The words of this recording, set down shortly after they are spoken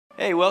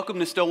Hey, welcome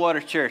to Stonewater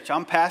Church.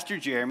 I'm Pastor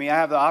Jeremy. I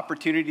have the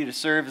opportunity to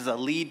serve as a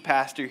lead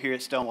pastor here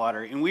at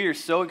Stonewater, and we are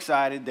so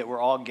excited that we're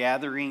all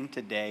gathering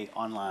today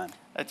online.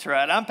 That's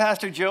right. I'm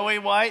Pastor Joey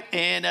White,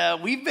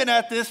 and we've been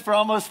at this for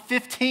almost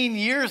 15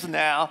 years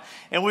now,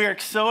 and we are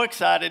so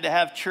excited to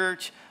have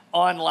church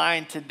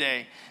online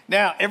today.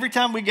 Now, every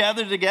time we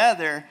gather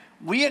together,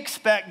 we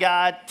expect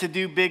God to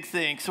do big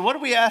things. So what are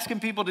we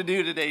asking people to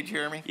do today,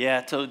 Jeremy?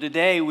 Yeah, so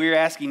today we're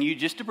asking you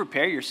just to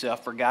prepare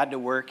yourself for God to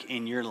work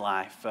in your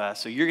life.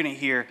 So you're going to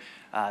hear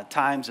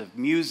times of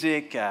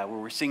music where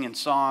we're singing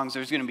songs.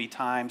 There's going to be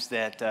times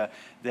that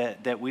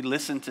we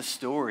listen to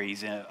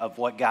stories of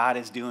what God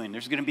is doing.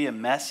 There's going to be a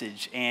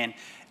message, and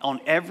on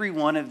every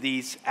one of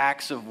these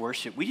acts of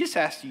worship, we just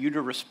ask you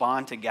to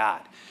respond to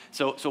God.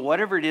 So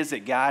whatever it is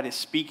that God is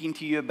speaking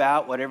to you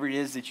about, whatever it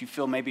is that you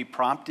feel maybe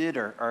prompted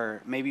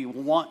or maybe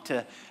want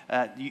to,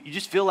 you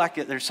just feel like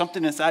there's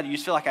something inside you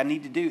just feel like I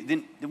need to do,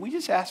 then we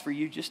just ask for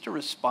you just to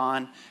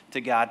respond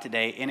to God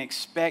today and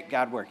expect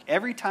God work.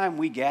 Every time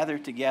we gather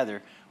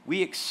together,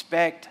 we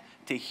expect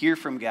to hear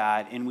from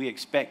God, and we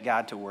expect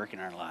God to work in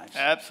our lives.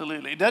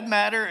 Absolutely. It doesn't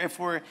matter if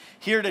we're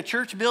here at a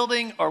church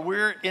building or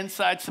we're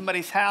inside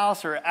somebody's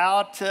house or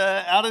out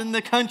in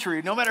the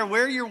country. No matter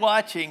where you're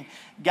watching,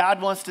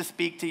 God wants to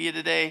speak to you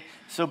today,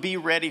 so be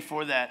ready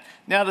for that.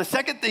 Now, the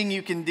second thing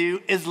you can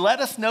do is let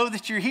us know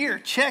that you're here.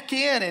 Check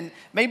in, and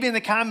maybe in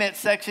the comment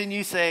section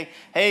you say,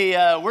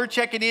 hey, we're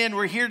checking in,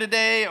 we're here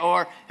today,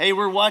 or hey,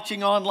 we're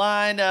watching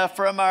online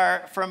from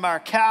our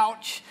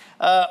couch.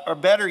 Or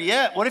better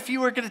yet, what if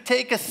you were going to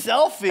take a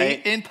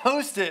selfie and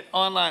post it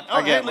online?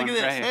 Oh, hey, look at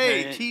this. Right,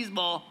 hey, right. cheese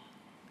ball.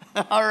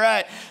 All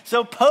right.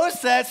 So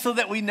post that so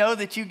that we know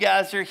that you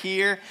guys are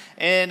here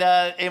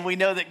and we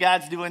know that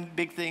God's doing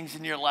big things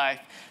in your life.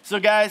 So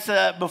guys,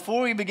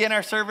 before we begin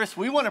our service,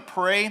 we want to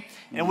pray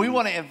and we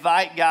want to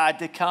invite God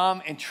to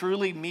come and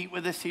truly meet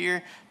with us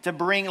here to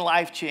bring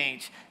life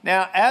change.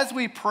 Now, as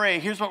we pray,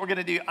 here's what we're going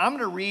to do. I'm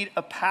going to read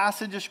a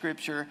passage of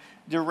scripture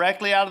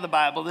directly out of the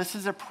Bible. This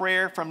is a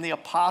prayer from the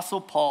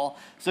Apostle Paul.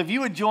 So if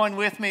you would join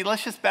with me,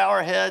 let's just bow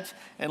our heads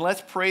and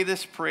let's pray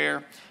this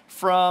prayer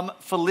from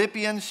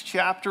Philippians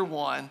chapter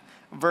 1,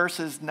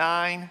 verses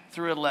 9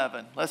 through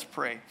 11. Let's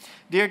pray.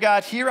 Dear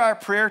God, hear our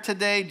prayer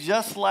today,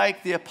 just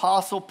like the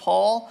Apostle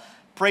Paul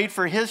prayed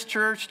for his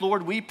church.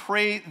 Lord, we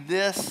pray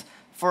this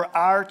for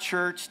our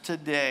church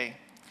today.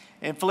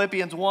 In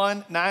Philippians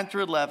 1, 9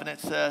 through 11, it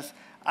says,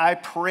 I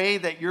pray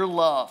that your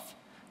love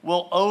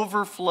will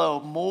overflow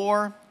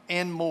more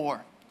and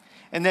more,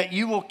 and that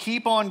you will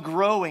keep on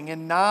growing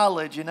in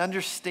knowledge and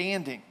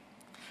understanding.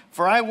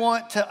 For I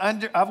want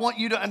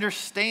you to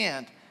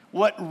understand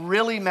what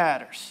really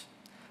matters,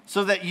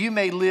 so that you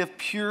may live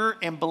pure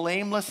and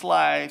blameless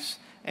lives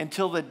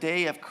until the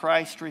day of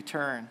Christ's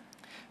return.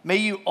 May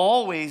you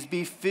always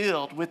be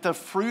filled with the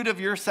fruit of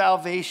your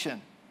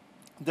salvation,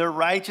 the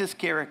righteous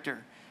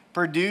character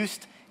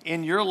produced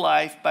in your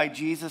life by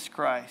Jesus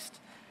Christ.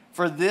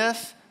 For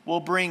this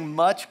will bring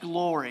much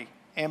glory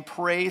and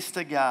praise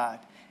to God.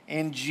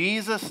 In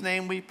Jesus'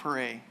 name we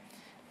pray.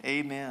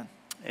 Amen.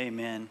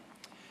 Amen.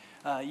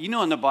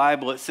 In the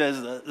Bible, it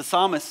says, the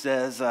psalmist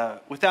says,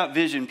 without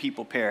vision,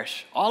 people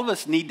perish. All of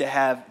us need to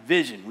have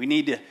vision. We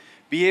need to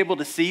be able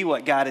to see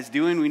what God is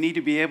doing. We need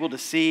to be able to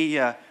see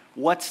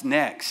what's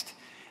next.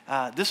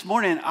 This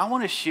morning, I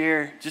want to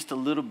share just a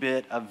little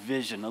bit of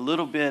vision, a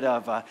little bit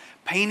of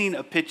painting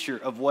a picture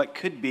of what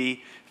could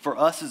be for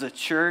us as a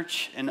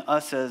church and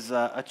us as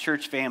a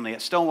church family.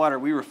 At Stonewater,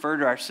 we refer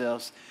to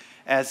ourselves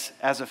as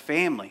a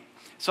family.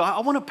 So I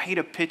want to paint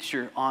a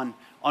picture on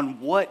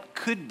what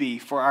could be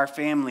for our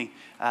family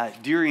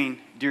during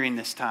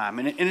this time.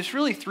 And it's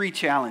really three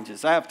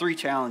challenges. I have three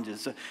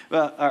challenges.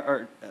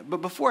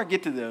 But before I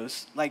get to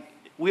those,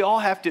 we all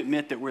have to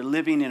admit that we're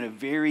living in a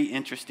very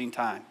interesting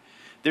time.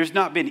 There's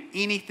not been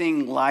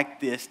anything like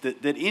this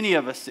that any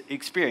of us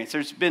experienced.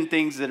 There's been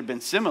things that have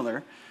been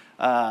similar.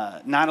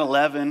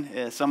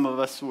 9/11, some of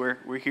us were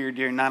here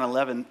during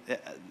 9/11,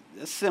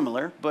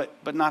 similar,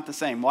 but not the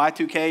same.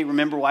 Y2K,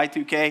 remember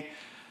Y2K?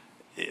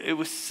 It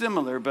was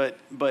similar, but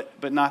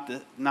not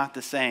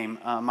the same.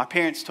 My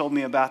parents told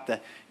me about the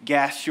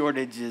gas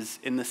shortages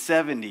in the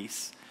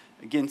 70s.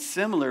 Again,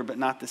 similar, but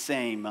not the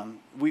same.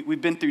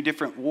 We've been through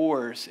different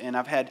wars, and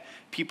I've had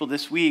people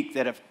this week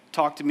that have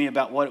talked to me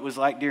about what it was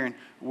like during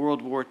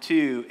World War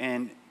II,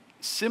 and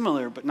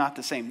similar, but not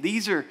the same.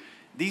 These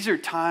are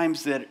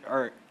times that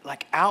are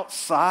like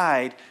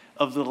outside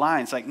of the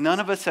lines. Like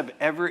none of us have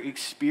ever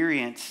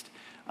experienced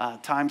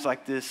times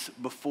like this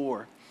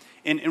before.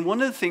 And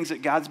one of the things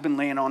that God's been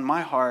laying on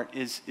my heart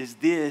is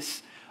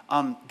this.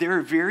 There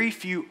are very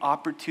few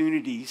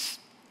opportunities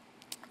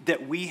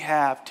that we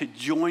have to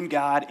join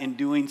God in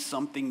doing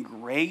something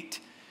great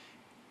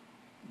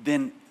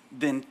than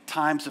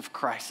times of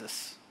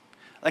crisis.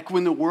 Like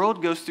when the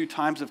world goes through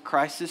times of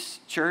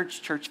crisis,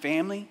 church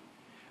family,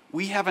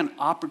 we have an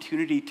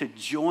opportunity to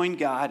join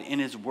God in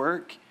his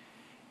work,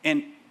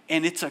 and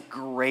it's a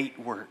great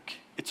work.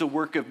 It's a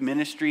work of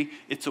ministry.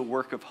 It's a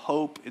work of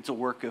hope. It's a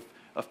work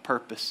of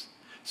purpose.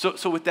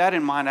 So with that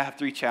in mind, I have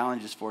 3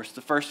 challenges for us.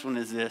 The first one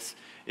is this,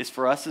 is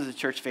for us as a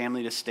church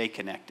family to stay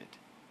connected.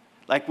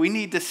 Like, we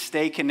need to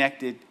stay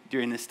connected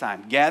during this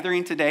time.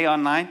 Gathering today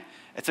online,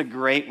 it's a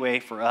great way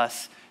for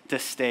us to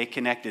stay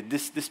connected.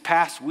 This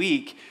past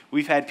week,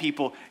 we've had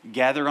people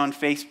gather on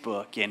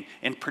Facebook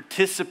and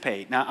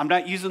participate. Now, I'm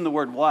not using the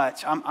word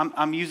watch.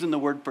 I'm using the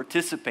word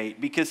participate,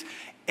 because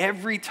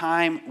every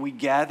time we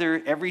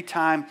gather, every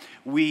time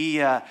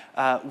we're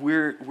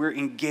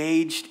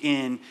engaged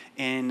in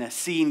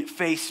seeing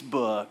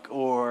Facebook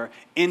or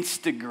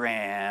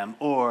Instagram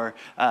or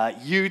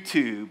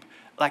YouTube,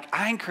 like,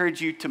 I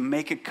encourage you to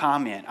make a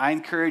comment. I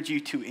encourage you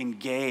to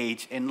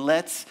engage, and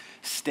let's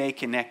stay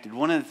connected.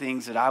 One of the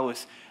things that I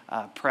was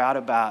proud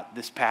about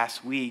this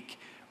past week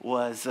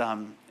was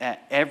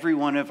at every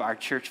one of our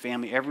church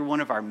family, every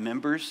one of our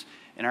members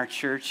in our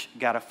church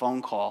got a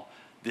phone call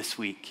this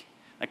week.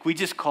 Like, we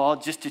just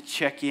called just to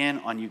check in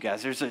on you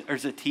guys.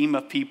 There's a team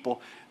of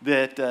people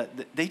that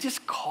they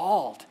just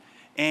called,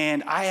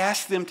 and I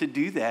asked them to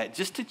do that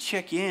just to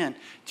check in,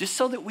 just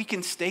so that we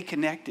can stay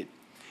connected.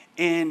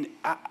 And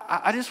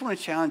I just want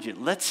to challenge you.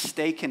 Let's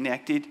stay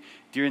connected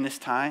during this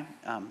time.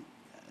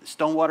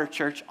 Stonewater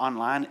Church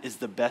Online is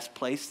the best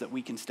place that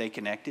we can stay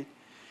connected.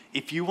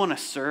 If you want to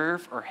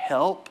serve or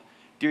help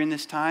during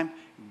this time,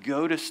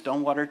 go to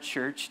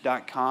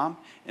stonewaterchurch.com,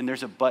 and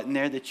there's a button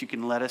there that you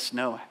can let us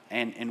know,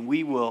 and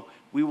we will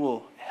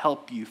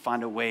help you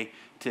find a way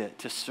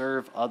to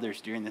serve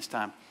others during this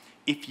time.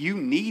 If you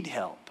need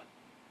help,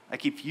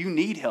 you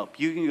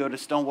can go to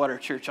Stonewater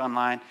Church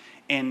Online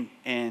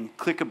and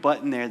click a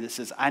button there that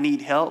says, I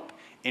need help,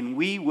 and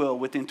we will,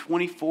 within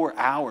 24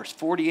 hours,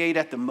 48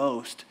 at the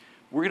most,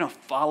 we're going to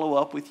follow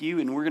up with you,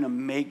 and we're going to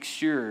make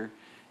sure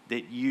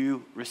that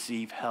you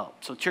receive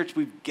help. So, church,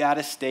 we've got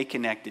to stay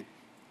connected.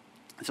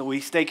 So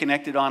we stay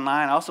connected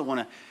online. I also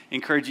want to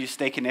encourage you to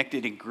stay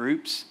connected in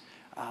groups.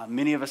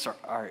 Many of us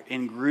are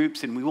in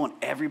groups, and we want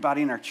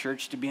everybody in our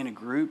church to be in a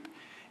group.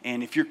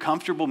 And if you're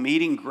comfortable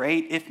meeting,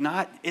 great. If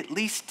not, at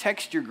least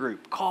text your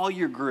group, call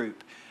your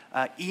group,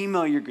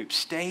 email your group,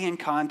 stay in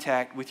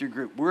contact with your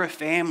group. We're a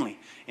family,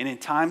 and in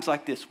times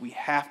like this, we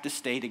have to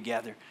stay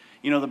together.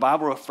 You know, the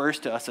Bible refers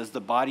to us as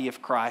the body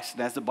of Christ,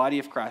 and as the body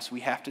of Christ,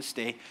 we have to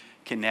stay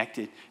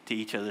connected to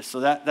each other. So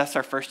that's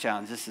our first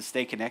challenge, is to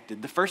stay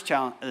connected. The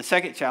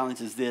second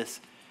challenge is this,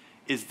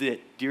 is that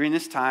during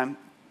this time,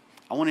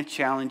 I want to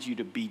challenge you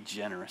to be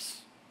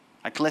generous.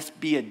 Like, let's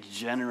be a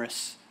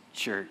generous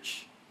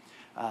church.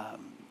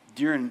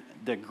 During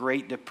the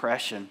Great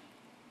Depression,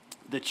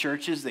 the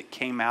churches that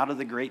came out of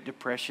the Great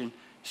Depression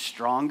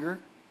stronger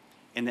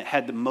and that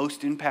had the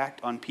most impact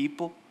on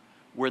people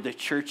were the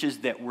churches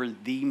that were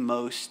the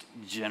most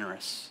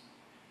generous.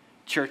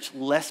 Church,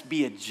 let's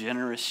be a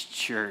generous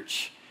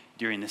church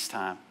during this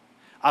time.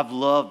 I've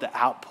loved the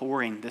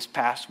outpouring this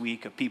past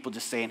week of people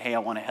just saying, hey, I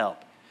want to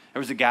help. There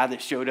was a guy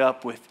that showed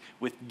up with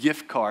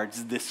gift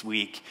cards this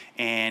week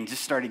and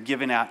just started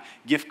giving out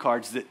gift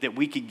cards that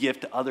we could give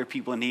to other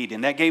people in need.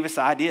 And that gave us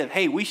the idea of,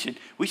 hey, we should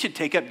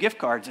take up gift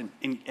cards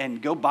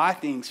and go buy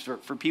things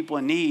for people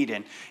in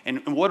need.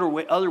 And what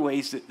are other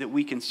ways that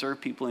we can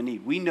serve people in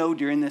need? We know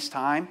during this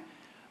time,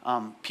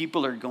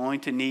 people are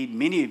going to need,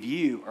 many of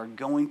you are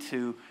going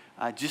to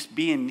just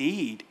be in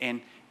need.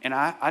 And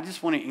I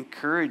just want to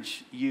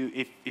encourage you,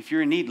 if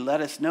you're in need, let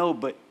us know.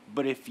 But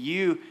if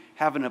you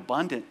have an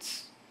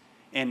abundance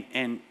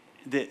and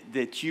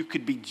that you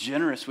could be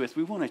generous with,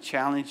 we want to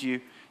challenge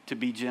you to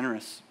be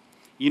generous.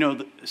 You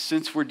know,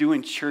 since we're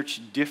doing church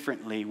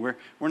differently, we're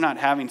not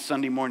having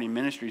Sunday morning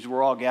ministries,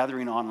 we're all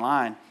gathering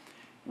online.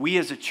 We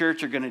as a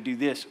church are going to do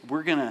this.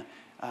 We're going to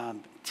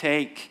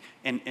take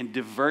and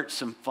divert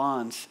some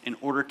funds in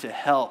order to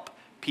help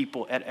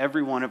people at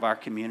every one of our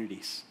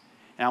communities.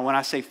 Now, when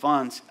I say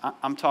funds,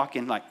 I'm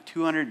talking like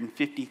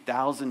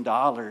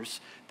 $250,000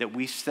 that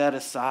we set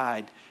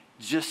aside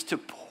just to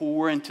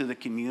pour into the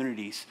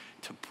communities,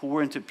 to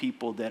pour into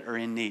people that are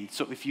in need.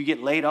 So if you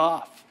get laid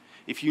off,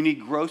 if you need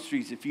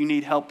groceries, if you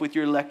need help with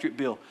your electric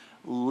bill,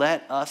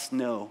 let us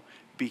know,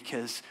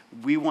 because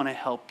we want to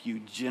help you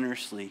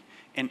generously.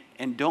 And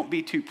don't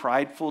be too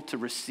prideful to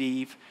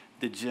receive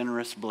the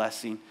generous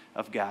blessing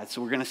of God.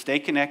 So we're going to stay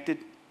connected.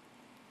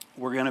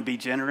 We're going to be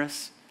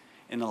generous.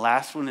 And the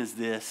last one is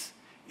this,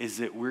 is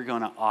that we're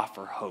going to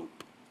offer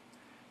hope.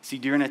 See,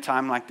 during a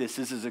time like this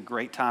is a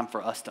great time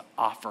for us to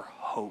offer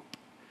hope.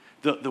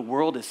 The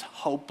world is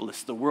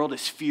hopeless. The world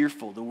is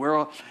fearful. The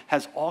world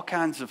has all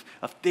kinds of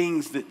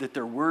things that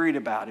they're worried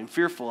about and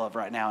fearful of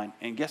right now.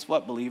 And guess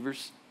what,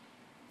 believers,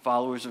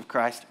 followers of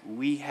Christ?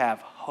 We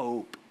have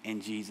hope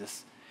in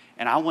Jesus.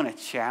 And I want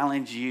to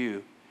challenge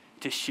you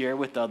to share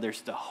with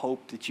others the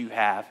hope that you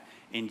have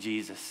in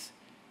Jesus.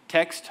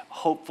 Text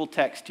hopeful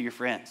text to your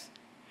friends.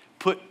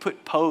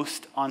 Put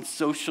posts on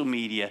social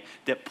media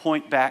that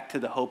point back to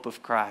the hope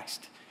of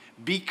Christ.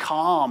 Be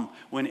calm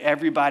when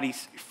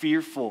everybody's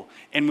fearful.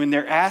 And when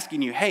they're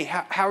asking you, hey,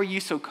 how are you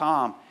so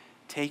calm?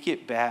 Take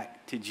it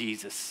back to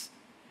Jesus.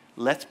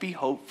 Let's be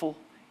hopeful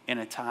in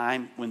a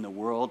time when the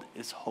world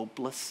is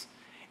hopeless.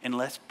 And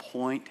let's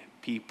point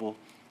people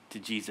to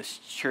Jesus.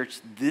 Church,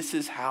 this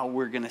is how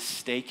we're going to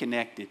stay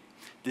connected.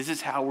 This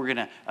is how we're going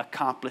to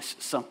accomplish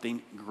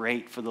something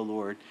great for the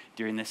Lord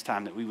during this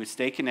time, that we would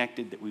stay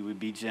connected, that we would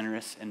be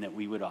generous, and that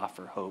we would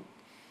offer hope.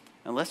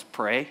 And let's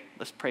pray.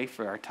 Let's pray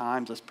for our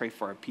times. Let's pray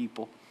for our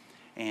people.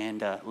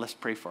 And let's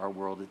pray for our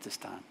world at this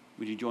time.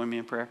 Would you join me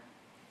in prayer?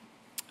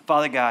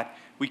 Father God,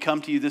 we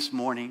come to you this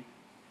morning,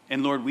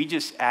 and Lord, we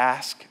just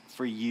ask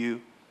for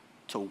you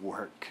to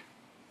work.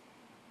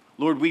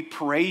 Lord, we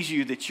praise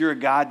you that you're a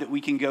God that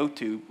we can go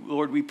to.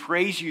 Lord, we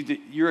praise you that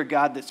you're a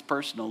God that's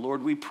personal.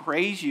 Lord, we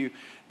praise you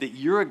that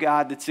you're a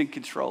God that's in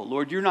control.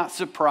 Lord, you're not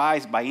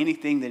surprised by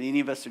anything that any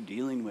of us are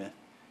dealing with.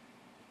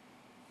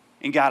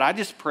 And God, I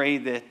just pray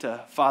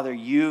that, Father,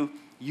 you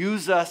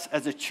use us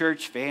as a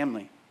church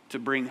family to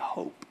bring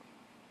hope.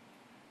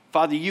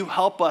 Father, you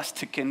help us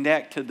to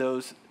connect to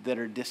those that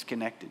are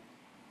disconnected.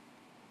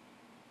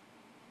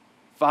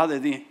 Father,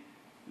 the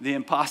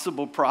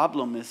impossible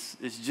problem is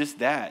just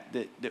that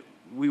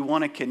we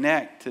want to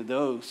connect to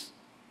those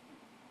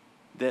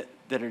that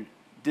are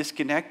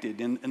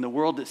disconnected. In the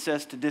world that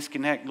says to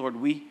disconnect, Lord,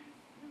 we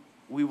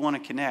want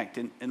to connect.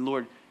 And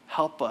Lord,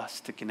 help us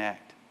to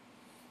connect.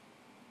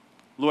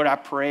 Lord, I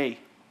pray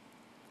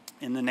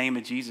in the name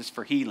of Jesus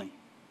for healing,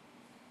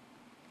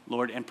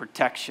 Lord, and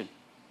protection.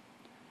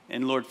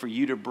 And Lord, for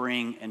you to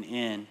bring an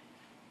end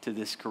to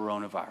this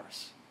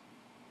coronavirus.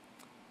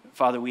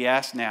 Father, we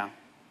ask now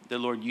that,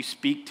 Lord, you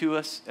speak to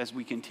us as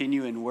we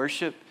continue in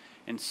worship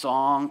and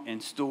song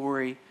and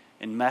story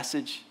and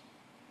message.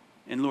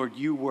 And Lord,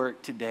 you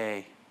work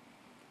today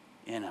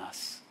in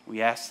us.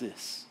 We ask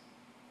this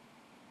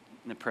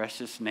in the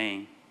precious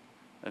name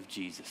of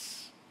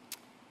Jesus.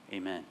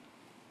 Amen.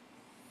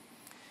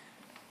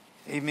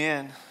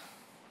 Amen.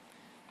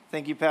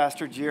 Thank you,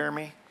 Pastor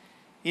Jeremy.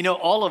 You know,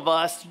 all of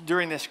us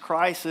during this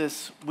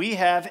crisis, we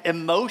have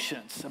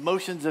emotions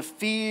of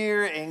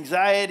fear,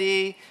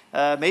 anxiety,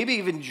 maybe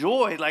even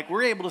joy. Like,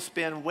 we're able to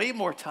spend way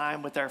more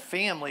time with our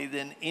family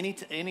than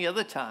any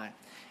other time.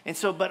 And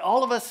so, but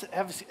all of us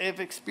have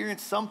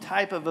experienced some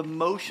type of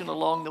emotion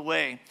along the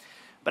way.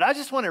 But I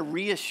just want to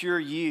reassure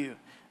you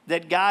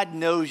that God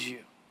knows you,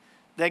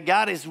 that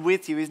God is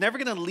with you. He's never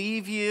going to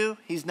leave you.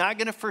 He's not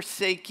going to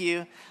forsake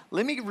you.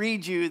 Let me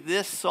read you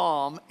this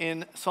psalm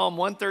in Psalm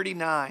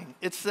 139.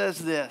 It says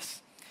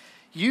this: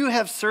 "You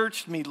have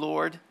searched me,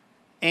 Lord,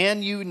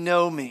 and you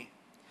know me.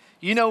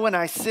 You know when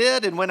I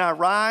sit and when I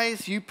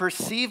rise. You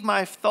perceive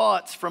my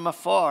thoughts from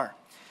afar.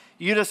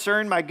 You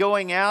discern my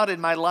going out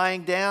and my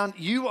lying down.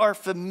 You are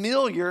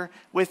familiar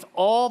with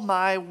all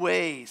my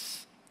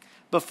ways.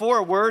 Before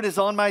a word is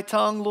on my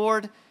tongue,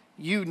 Lord,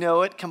 you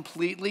know it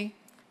completely.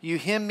 You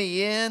hem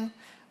me in,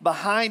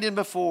 behind and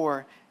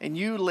before, and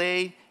you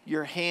lay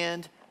your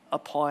hand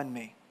upon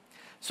me."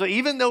 So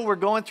even though we're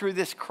going through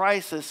this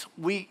crisis,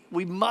 we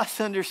must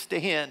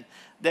understand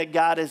that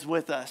God is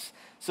with us.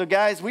 So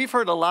guys, we've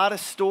heard a lot of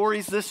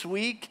stories this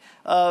week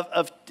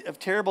of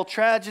terrible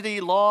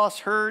tragedy, loss,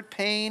 hurt,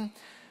 pain.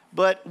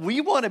 But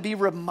we want to be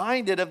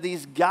reminded of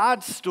these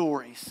God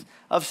stories,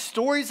 of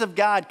stories of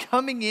God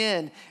coming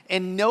in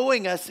and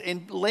knowing us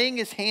and laying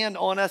his hand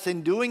on us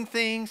and doing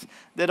things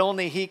that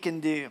only he can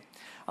do.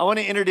 I want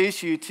to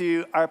introduce you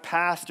to our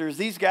pastors.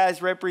 These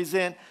guys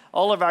represent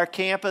all of our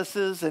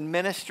campuses and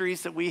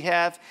ministries that we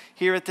have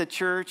here at the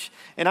church.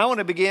 And I want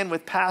to begin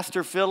with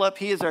Pastor Philip.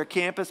 He is our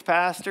campus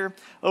pastor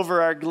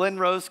over our Glen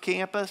Rose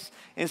campus.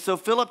 And so,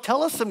 Philip,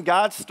 tell us some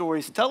God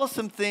stories. Tell us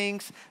some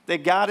things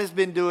that God has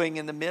been doing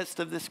in the midst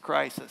of this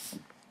crisis.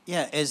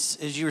 Yeah,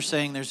 as you were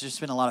saying, there's just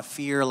been a lot of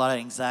fear, a lot of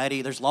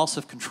anxiety. There's loss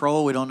of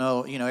control. We don't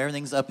know,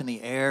 everything's up in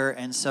the air.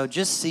 And so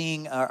just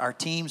seeing our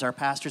teams, our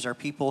pastors, our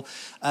people,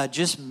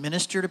 just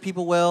minister to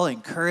people well,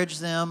 encourage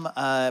them,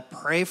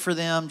 pray for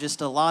them, just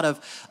a lot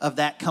of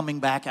that coming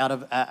back out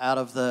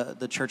of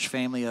the church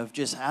family of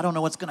just, I don't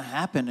know what's going to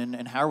happen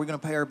and how are we going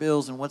to pay our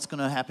bills and what's going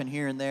to happen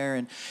here and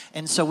there.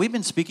 And so we've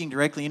been speaking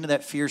directly into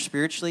that fear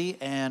spiritually.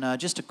 And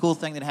just a cool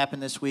thing that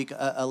happened this week,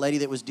 a lady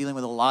that was dealing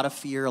with a lot of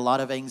fear, a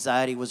lot of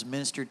anxiety was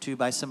ministered to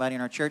by somebody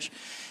in our church.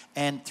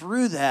 And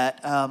through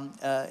that,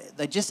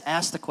 they just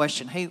asked the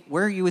question, hey,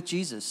 where are you with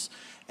Jesus?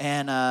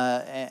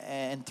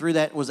 And through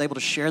that was able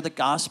to share the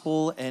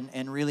gospel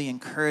and really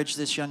encourage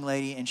this young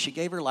lady. And she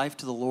gave her life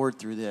to the Lord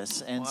through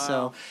this. And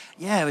so,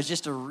 yeah, it was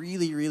just a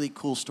really, really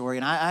cool story.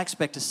 And I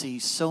expect to see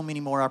so many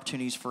more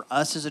opportunities for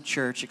us as a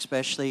church,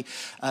 especially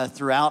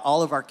throughout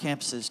all of our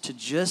campuses, to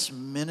just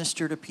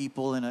minister to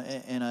people in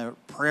a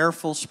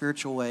prayerful,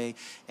 spiritual way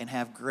and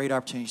have great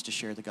opportunities to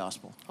share the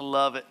gospel. I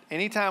love it.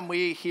 Anytime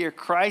we hear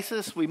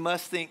crisis, we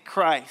must think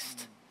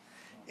Christ.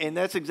 And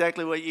that's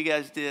exactly what you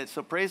guys did.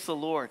 So praise the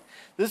Lord.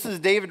 This is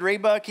David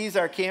Raybuck. He's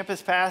our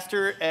campus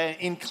pastor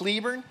in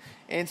Cleburne.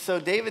 And so,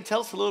 David, tell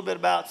us a little bit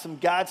about some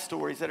God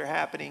stories that are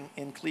happening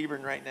in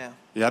Cleburne right now.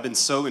 Yeah, I've been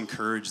so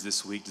encouraged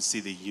this week to see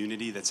the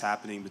unity that's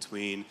happening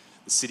between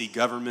the city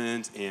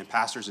government and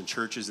pastors and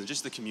churches and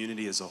just the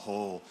community as a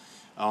whole.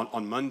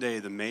 On Monday,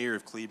 the mayor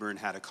of Cleburne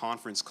had a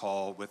conference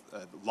call with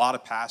a lot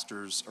of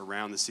pastors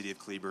around the city of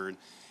Cleburne.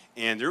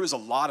 And there was a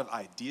lot of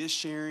idea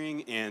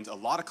sharing and a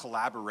lot of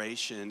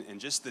collaboration, and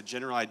just the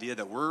general idea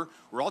that we're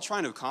all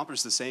trying to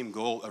accomplish the same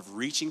goal of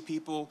reaching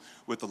people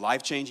with the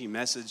life-changing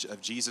message of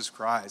Jesus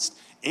Christ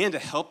and to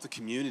help the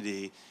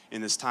community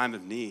in this time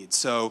of need.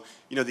 So,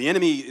 the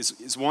enemy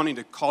is wanting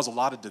to cause a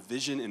lot of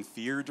division and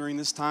fear during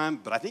this time,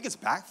 but I think it's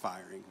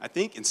backfiring. I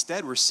think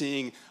instead we're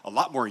seeing a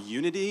lot more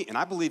unity, and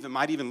I believe it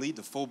might even lead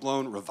to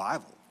full-blown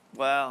revival.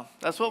 Wow,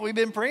 that's what we've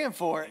been praying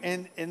for,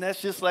 and that's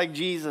just like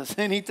Jesus.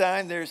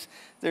 Anytime there's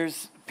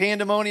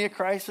pandemonium,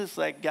 crisis,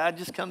 like God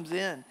just comes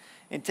in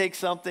and takes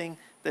something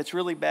that's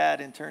really bad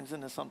and turns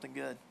into something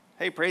good.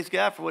 Hey, praise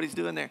God for what he's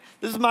doing there.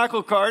 This is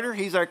Michael Carter.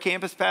 He's our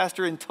campus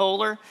pastor in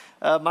Toller.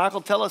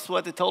 Michael, tell us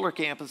what the Toller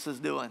campus is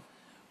doing.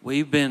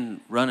 We've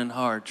been running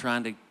hard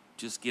trying to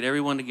just get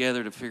everyone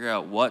together to figure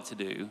out what to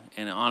do.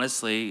 And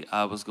honestly,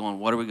 I was going,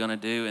 what are we going to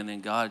do? And then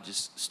God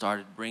just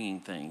started bringing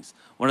things.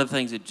 One of the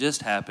things that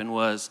just happened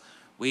was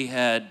we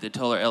had the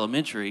Toller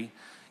Elementary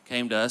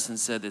came to us and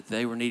said that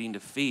they were needing to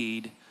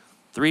feed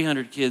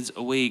 300 kids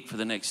a week for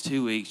the next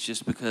 2 weeks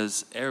just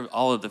because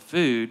all of the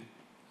food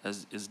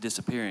is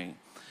disappearing.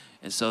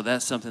 And so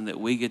that's something that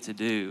we get to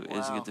do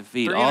is get to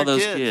feed all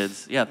those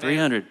kids. Yeah,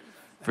 300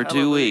 for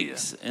 2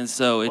 weeks. And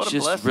so it's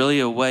just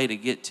really a way to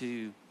get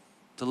to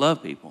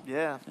love people.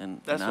 Yeah, and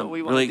that's I'm what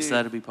we want to do. really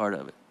excited to be part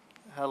of it.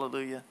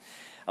 Hallelujah.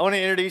 I want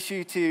to introduce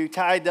you to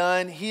Ty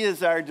Dunn. He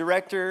is our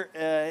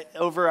director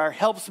over our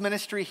Helps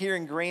Ministry here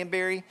in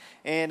Granbury.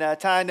 And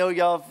Ty, I know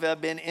y'all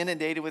have been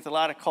inundated with a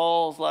lot of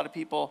calls, a lot of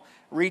people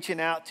reaching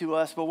out to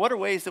us. But what are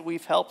ways that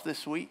we've helped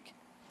this week?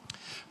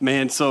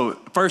 Man, so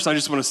first I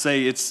just want to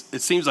say it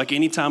seems like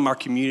anytime our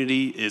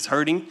community is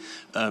hurting,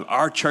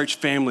 our church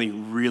family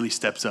really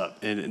steps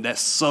up, and that's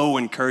so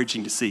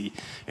encouraging to see.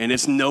 And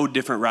it's no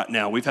different right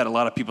now. We've had a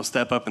lot of people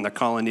step up, and they're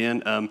calling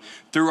in.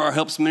 Through our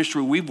Helps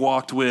Ministry, we've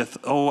walked with,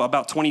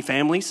 about 20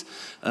 families,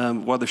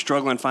 while they're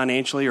struggling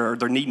financially or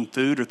they're needing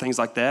food or things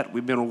like that.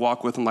 We've been able to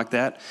walk with them like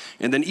that.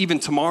 And then even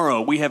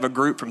tomorrow, we have a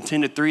group from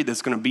 10 to 3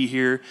 that's going to be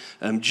here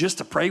just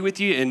to pray with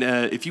you. And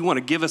if you want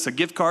to give us a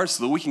gift card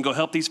so that we can go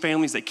help these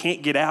families that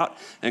can't get out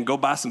and go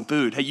buy some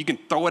food, hey, you can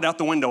throw it out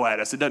the window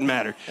at us. It doesn't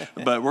matter.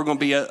 But we're going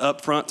to be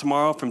up front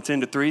tomorrow from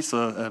 10 to 3,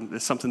 so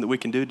it's something that we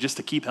can do just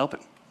to keep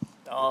helping.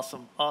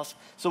 Awesome.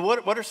 So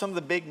what are some of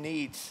the big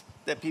needs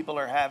that people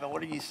are having?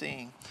 What are you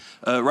seeing?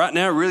 Right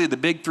now, really the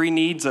big 3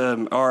 needs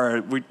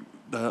are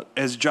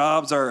as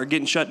jobs are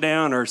getting shut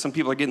down or some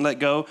people are getting let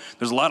go,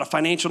 there's a lot of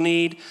financial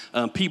need.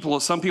 Some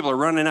people are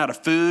running out of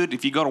food.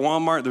 If you go to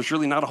Walmart, there's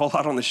really not a whole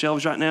lot on the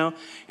shelves right now.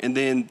 And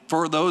then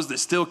for those that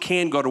still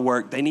can go to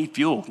work, they need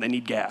fuel, they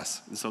need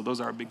gas. And so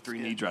those are our big 3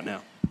 needs right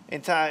now.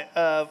 And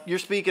Ty, you're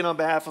speaking on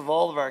behalf of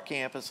all of our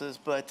campuses,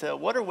 but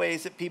what are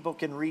ways that people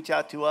can reach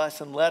out to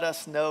us and let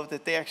us know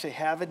that they actually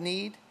have a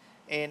need?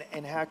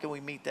 And how can we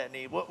meet that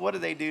need? What do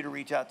they do to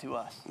reach out to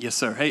us? Yes,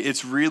 sir. Hey,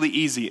 it's really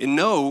easy. And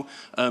know,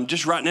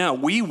 just right now,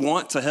 we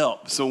want to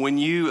help. So when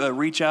you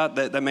reach out,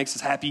 that makes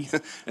us happy.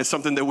 It's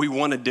something that we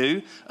want to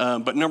do.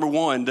 But number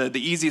one, the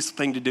easiest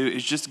thing to do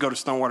is just to go to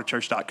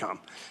stonewaterchurch.com.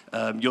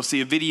 You'll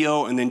see a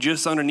video, and then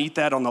just underneath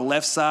that on the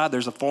left side,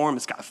 there's a form.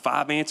 It's got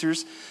 5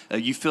 answers.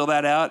 You fill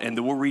that out, and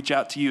then we'll reach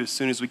out to you as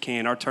soon as we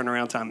can. Our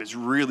turnaround time is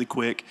really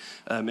quick,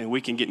 and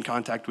we can get in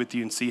contact with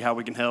you and see how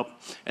we can help.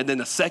 And then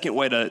the second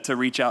way to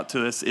reach out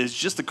to us is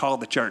just to call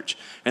the church.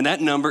 And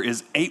that number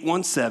is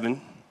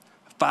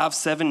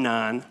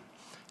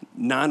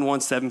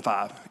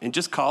 817-579-9175. And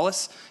just call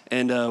us,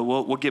 and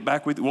we'll get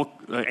back with you. We'll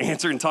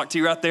answer and talk to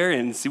you right there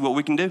and see what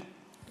we can do.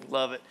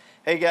 Love it.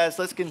 Hey, guys,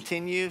 let's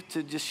continue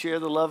to just share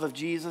the love of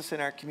Jesus in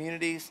our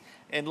communities,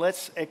 and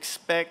let's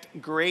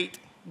expect great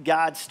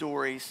God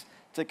stories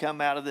to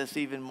come out of this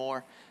even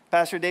more.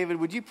 Pastor David,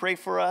 would you pray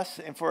for us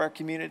and for our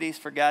communities,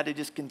 for God to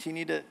just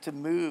continue to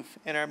move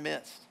in our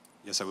midst?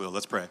 Yes, I will.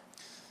 Let's pray.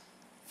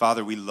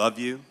 Father, we love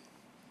you,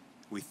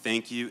 we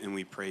thank you, and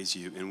we praise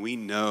you. And we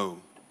know,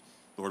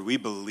 Lord, we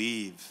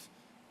believe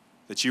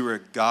that you are a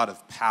God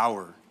of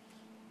power.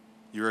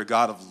 You're a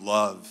God of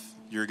love.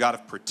 You're a God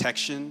of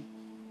protection.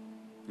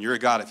 You're a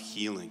God of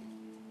healing.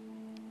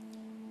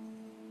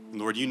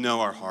 Lord, you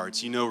know our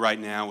hearts. You know right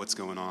now what's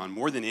going on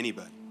more than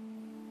anybody.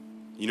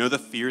 You know the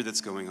fear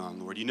that's going on,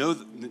 Lord. You know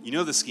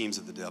the schemes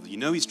of the devil. You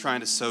know he's trying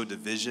to sow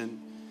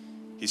division.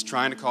 He's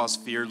trying to cause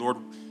fear. Lord,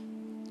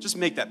 just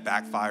make that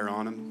backfire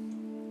on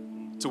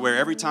him to where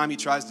every time he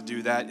tries to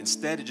do that,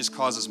 instead it just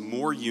causes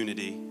more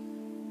unity,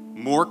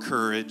 more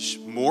courage,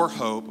 more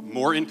hope,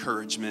 more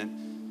encouragement.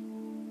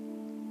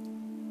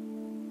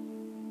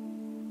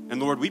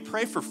 And Lord, we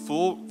pray for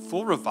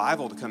full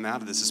revival to come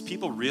out of this as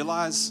people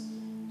realize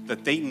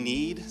that they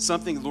need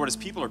something. Lord, as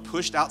people are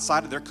pushed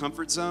outside of their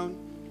comfort zone,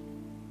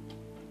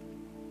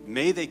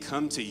 may they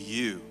come to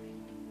you.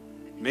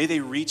 May they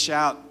reach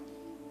out,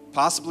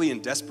 possibly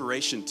in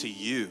desperation, to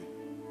you.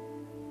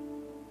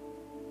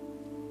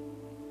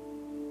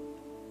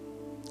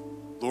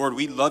 Lord,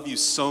 we love you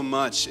so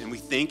much, and we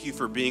thank you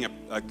for being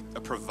a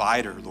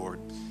provider,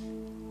 Lord.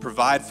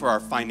 Provide for our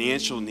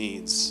financial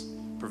needs.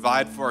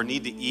 Provide for our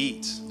need to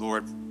eat,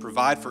 Lord.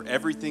 Provide for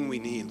everything we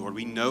need, Lord.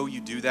 We know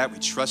you do that. We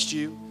trust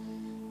you.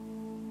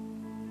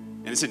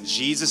 And it's in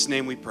Jesus'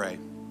 name we pray.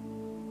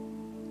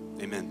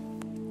 Amen.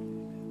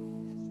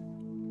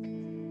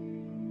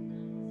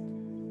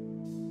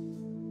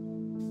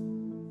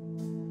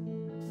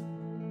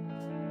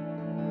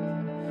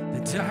 The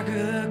darker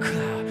the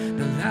cloud,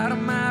 the louder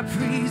my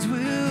praise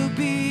will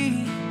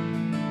be.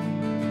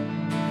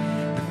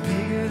 The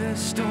bigger the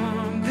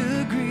storm,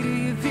 the greater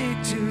your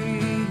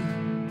victory.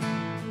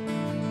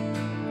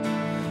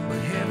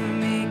 Whatever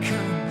may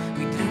come,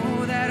 we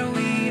know that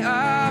we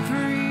are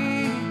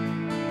free.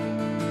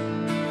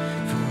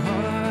 For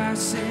all of our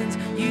sins,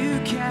 you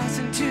cast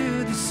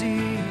into the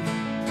sea.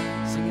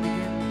 Sing it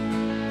again.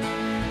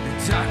 The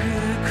darker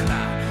the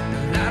cloud, the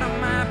louder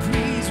my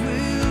praise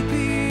will be.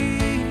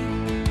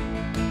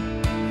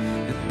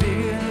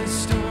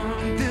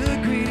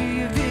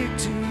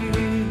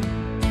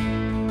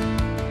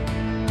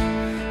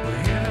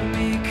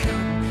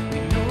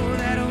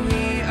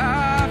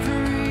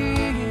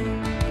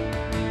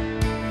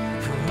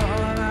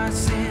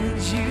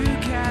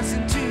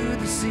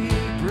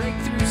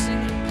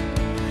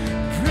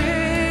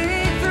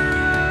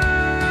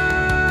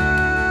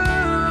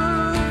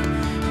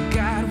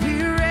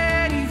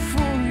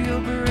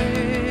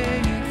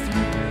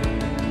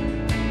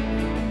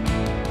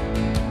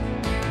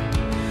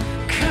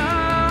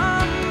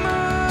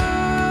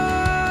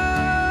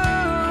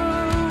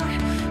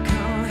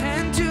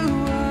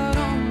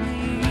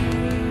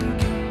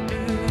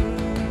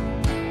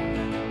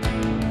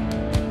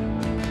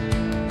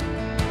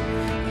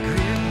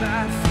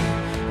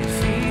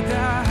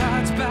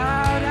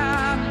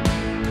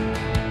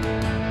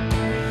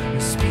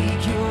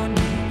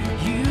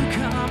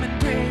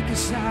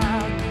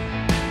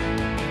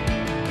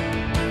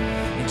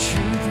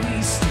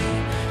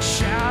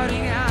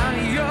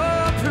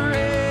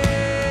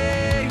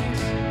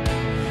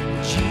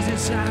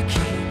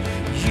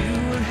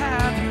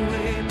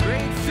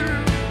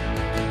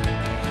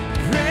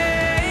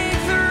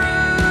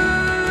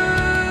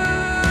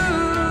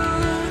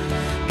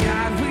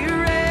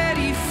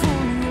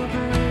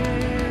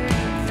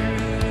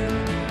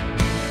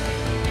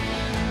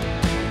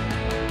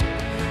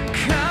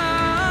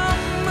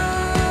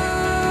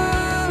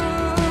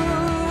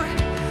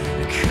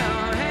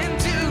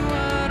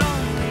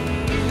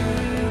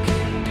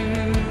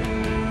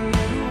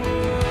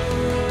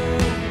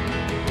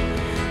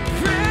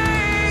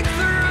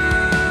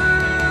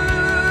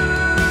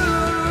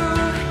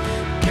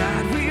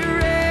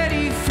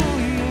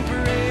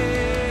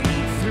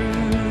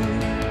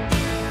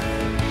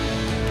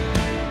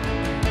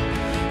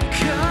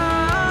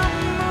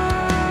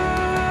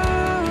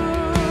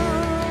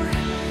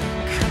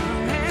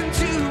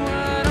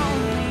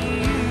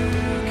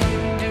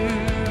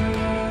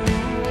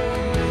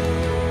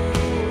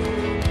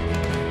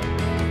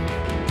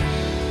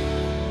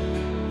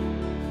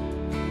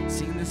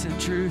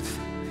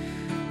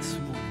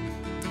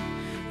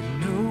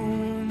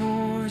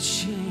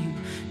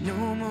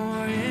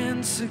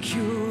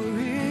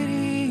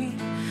 Security,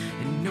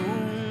 and no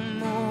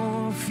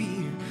more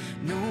fear,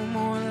 no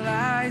more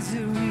lies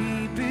that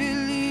we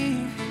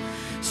believe.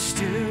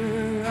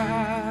 Stir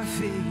our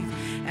faith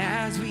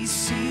as we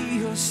see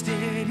your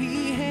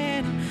steady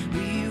hand.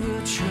 We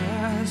will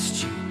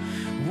trust you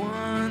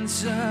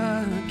once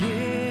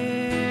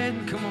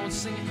again. Come on,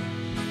 sing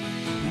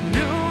it.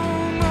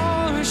 No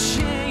more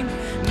shame,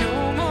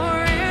 no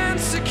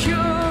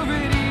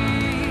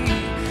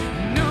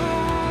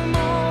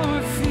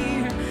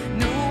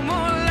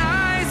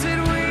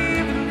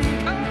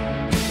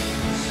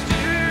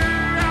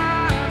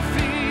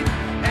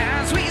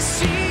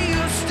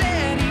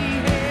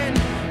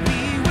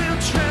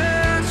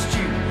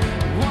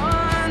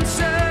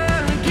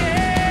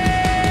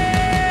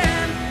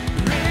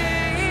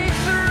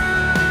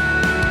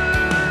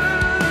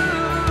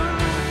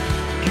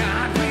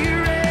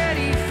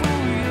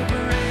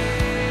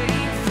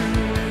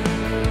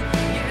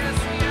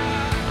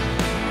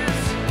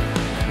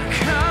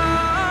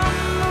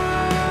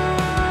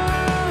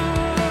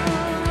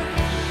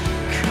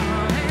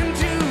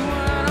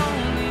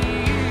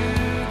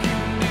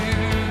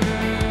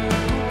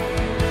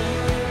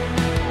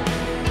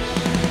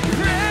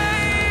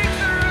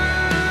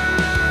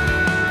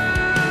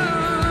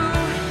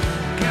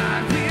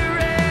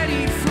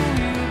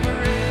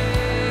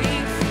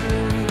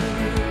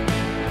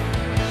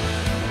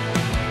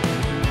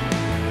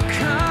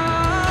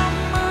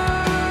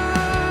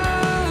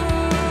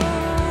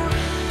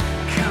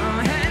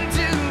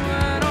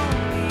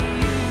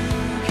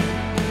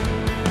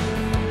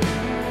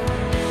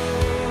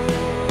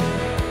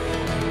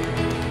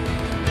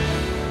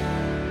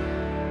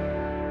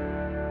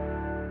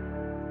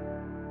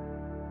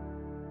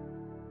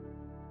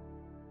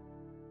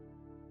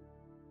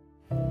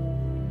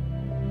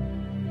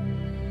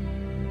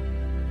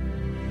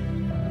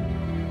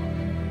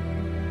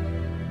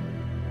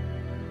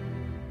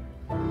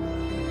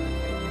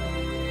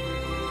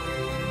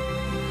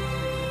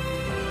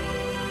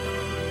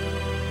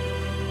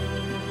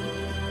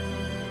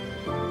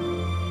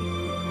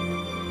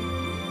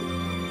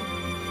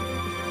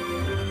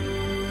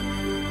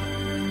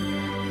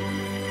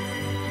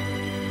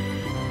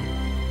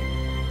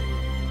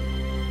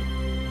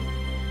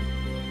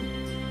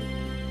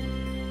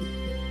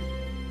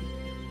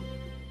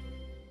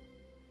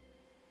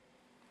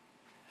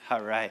All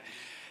right.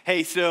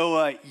 Hey,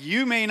 so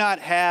you may not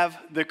have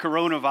the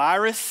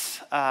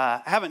coronavirus.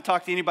 I haven't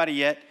talked to anybody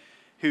yet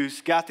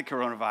who's got the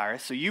coronavirus.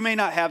 So you may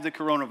not have the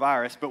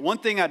coronavirus. But one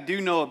thing I do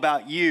know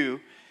about you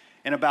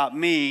and about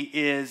me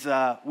is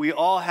we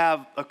all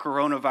have a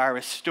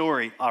coronavirus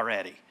story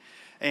already.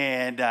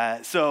 And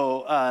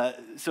so I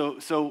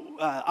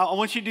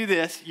want you to do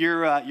this.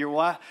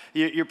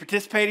 You're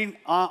participating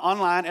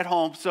online at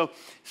home. So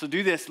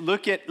do this.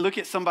 Look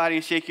at somebody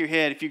and shake your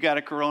head if you got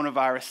a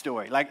coronavirus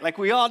story, like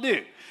we all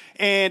do.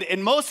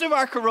 And most of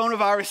our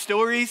coronavirus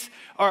stories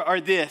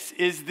are this: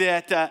 is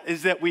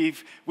that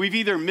we've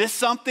either missed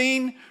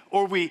something,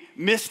 or we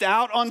missed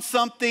out on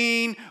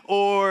something,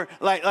 or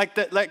like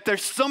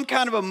there's some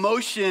kind of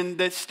emotion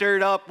that's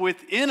stirred up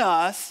within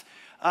us.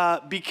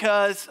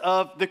 Because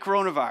of the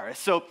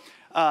coronavirus.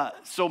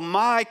 So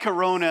my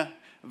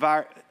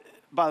coronavirus,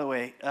 by the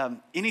way,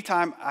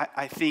 anytime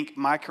I think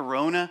my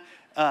corona,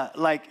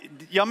 like,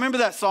 y'all remember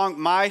that song,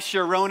 My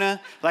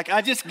Sharona? Like,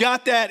 I just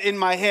got that in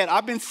my head.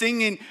 I've been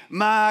singing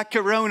My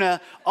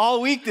Corona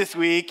all week this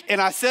week, and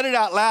I said it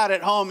out loud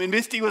at home, and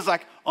Misty was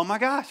like, oh my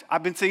gosh,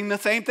 I've been singing the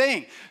same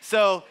thing.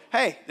 So,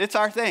 hey, it's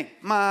our thing,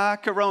 My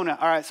Corona.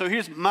 All right, so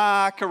here's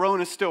my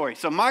corona story.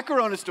 So my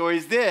corona story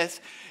is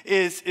this.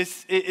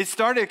 It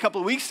started a couple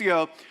of weeks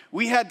ago.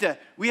 We had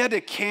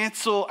to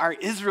cancel our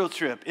Israel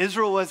trip.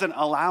 Israel wasn't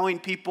allowing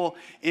people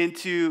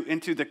into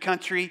the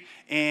country,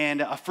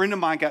 and a friend of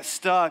mine got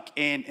stuck,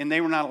 and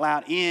they were not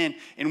allowed in.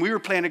 And we were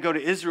planning to go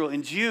to Israel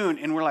in June,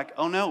 and we're like,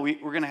 oh no, we're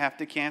going to have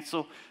to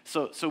cancel.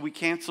 So we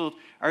canceled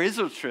our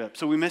Israel trip.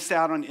 So we missed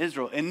out on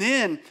Israel. And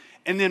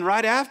then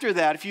right after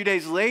that, a few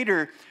days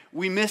later,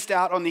 we missed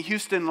out on the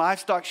Houston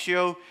Livestock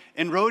Show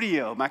and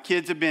Rodeo. My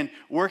kids have been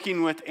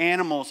working with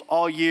animals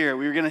all year.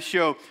 We were going to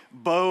show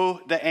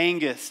Bo the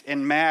Angus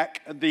and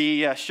Mac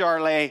the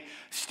Charolais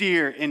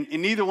steer, and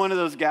neither one of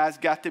those guys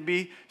got to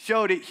be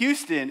showed at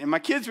Houston. And my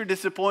kids were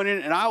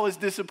disappointed, and I was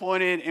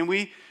disappointed, and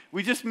we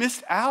just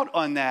missed out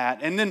on that.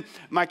 And then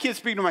my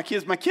kids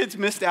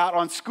missed out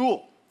on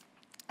school.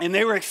 And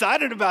they were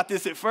excited about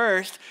this at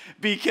first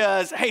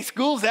because, hey,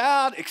 school's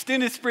out,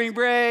 extended spring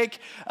break.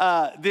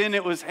 Then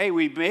it was, hey,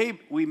 we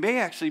may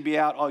actually be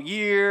out all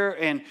year.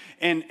 And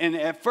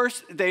at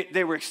first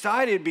they were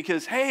excited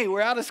because, hey,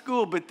 we're out of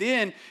school. But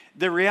then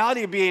the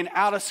reality of being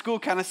out of school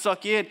kind of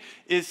suck in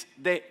is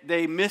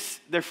they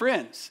miss their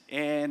friends,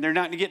 and they're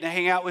not getting to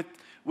hang out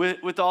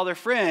with all their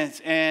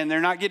friends, and they're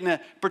not getting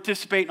to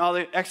participate in all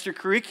the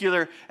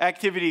extracurricular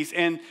activities.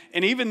 And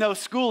even though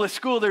school is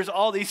school, there's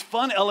all these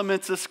fun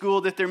elements of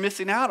school that they're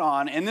missing out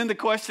on. And then the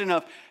question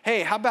of,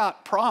 hey, how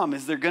about prom?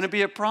 Is there going to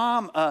be a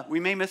prom? We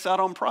may miss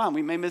out on prom.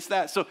 We may miss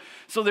that. So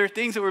there are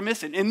things that we're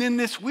missing. And then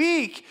this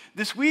week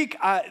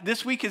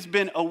has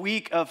been a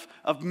week of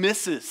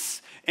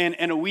misses.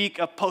 And a week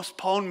of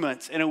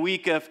postponements, and a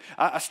week of,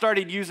 I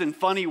started using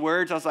funny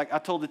words. I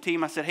told the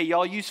team, I said, hey,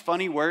 y'all use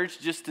funny words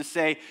just to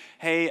say,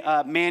 hey,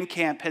 Man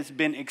Camp has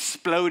been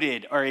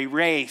exploded or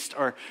erased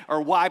or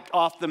wiped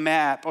off the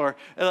map, or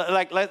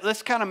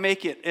let's kind of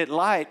make it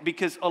light,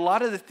 because a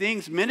lot of the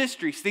things,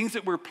 ministries, things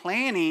that we're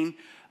planning,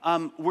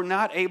 we're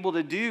not able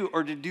to do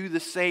or to do the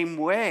same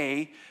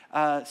way.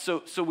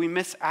 So we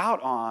miss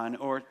out on,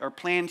 or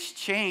plans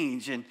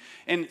change.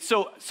 And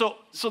so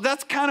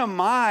that's kind of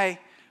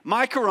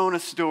my corona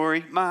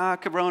story,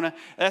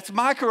 that's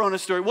my corona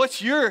story.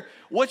 What's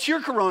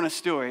your corona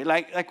story?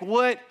 Like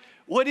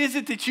what is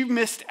it that you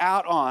missed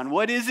out on?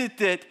 What is it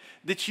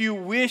that you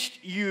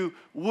wished you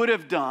would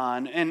have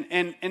done?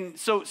 And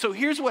so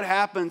here's what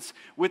happens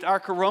with our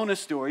corona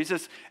stories.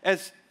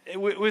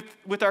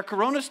 With our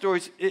corona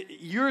stories,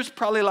 yours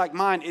probably like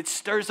mine, it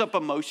stirs up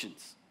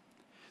emotions.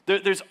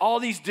 There's all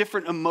these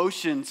different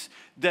emotions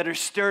that are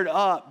stirred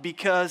up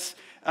because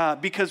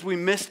we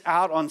missed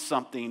out on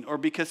something, or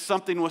because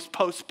something was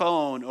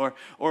postponed,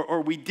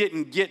 or we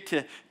didn't get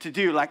to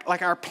do.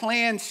 Like our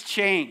plans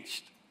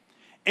changed.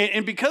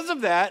 And because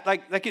of that,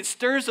 like it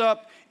stirs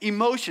up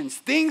emotions.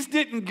 Things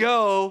didn't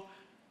go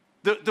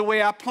the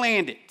way I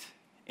planned it.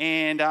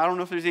 And I don't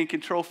know if there's any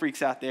control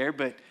freaks out there,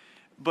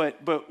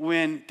 but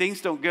when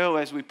things don't go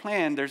as we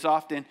planned, there's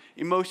often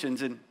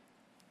emotions.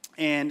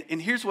 And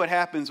here's what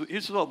happens.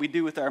 Here's what we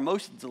do with our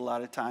emotions a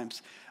lot of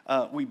times.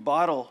 We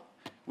bottle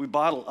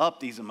up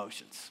these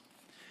emotions.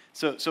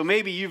 So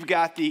maybe you've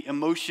got the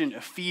emotion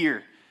of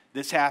fear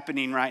that's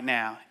happening right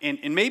now.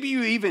 And maybe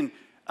you even,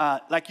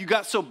 you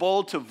got so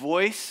bold to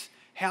voice,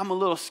 hey, I'm a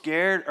little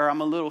scared, or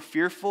I'm a little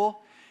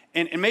fearful.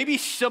 And maybe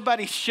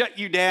somebody shut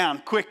you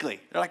down quickly.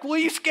 They're like, what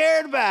are you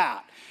scared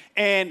about?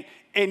 And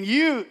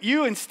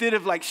you instead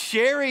of like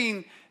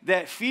sharing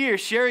that fear,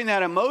 sharing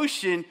that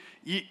emotion,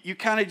 you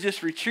kind of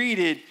just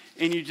retreated,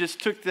 and you just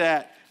took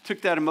that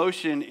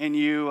emotion, and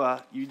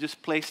you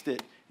just placed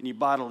it and you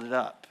bottled it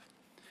up.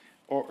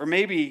 Or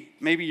maybe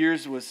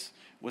yours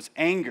was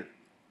anger,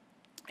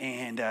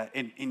 and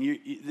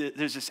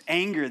there's this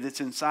anger that's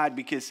inside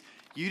because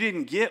you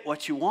didn't get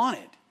what you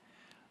wanted.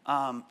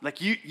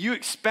 You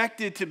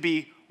expected to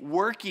be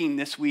working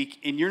this week,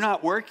 and you're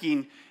not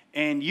working,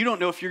 and you don't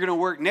know if you're going to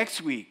work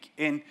next week.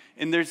 And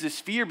there's this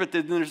fear, but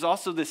then there's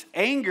also this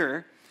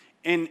anger.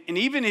 And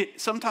even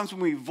sometimes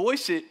when we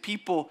voice it,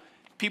 people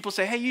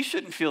say, hey, you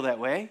shouldn't feel that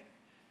way.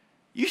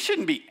 You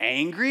shouldn't be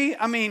angry.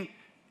 I mean,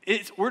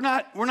 we're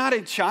not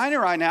in China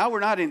right now. We're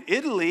not in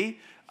Italy.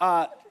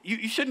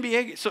 You shouldn't be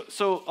angry.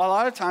 So a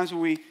lot of times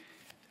when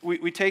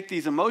we take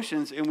these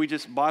emotions and we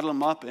just bottle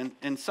them up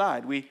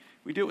inside. We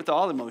do it with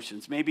all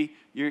emotions. Maybe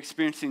you're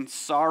experiencing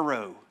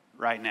sorrow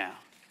right now,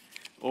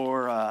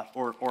 or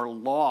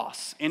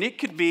loss, and it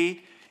could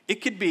be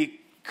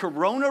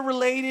Corona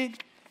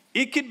related.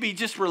 It could be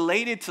just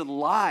related to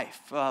life.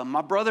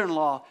 My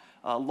brother-in-law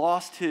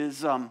lost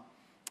his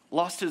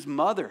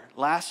mother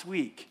last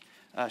week.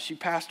 She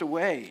passed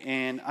away,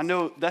 and I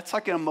know that's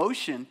like an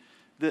emotion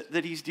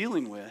that he's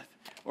dealing with,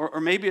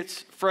 or maybe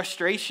it's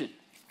frustration.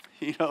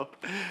 You know,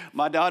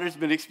 my daughter's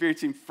been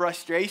experiencing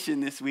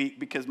frustration this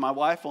week because my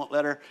wife won't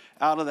let her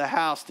out of the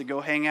house to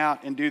go hang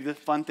out and do the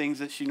fun things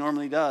that she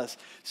normally does.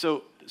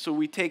 So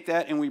we take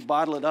that and we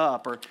bottle it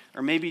up,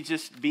 or maybe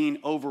just being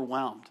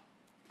overwhelmed.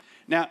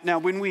 Now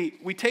when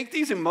we take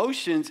these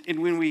emotions and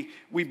when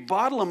we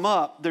bottle them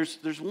up,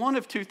 there's one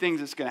of two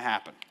things that's going to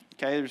happen.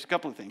 Okay, there's a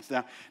couple of things.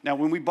 Now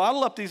when we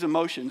bottle up these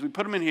emotions, we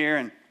put them in here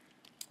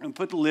and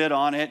put the lid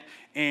on it,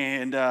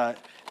 and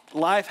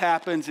life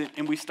happens,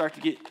 and we start to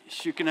get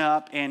shooken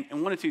up, and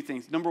one of two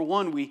things. Number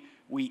one,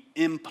 we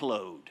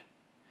implode.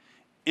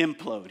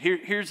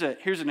 Here's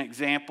an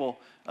example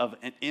of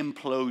an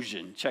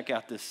implosion. Check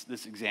out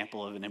this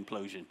example of an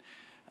implosion.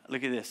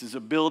 Look at this. There's a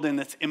building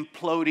that's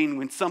imploding.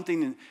 When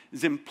something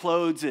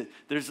implodes,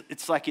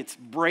 it's like it's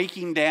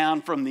breaking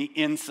down from the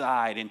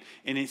inside, and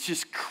it's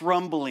just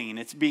crumbling.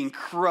 It's being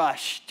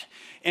crushed.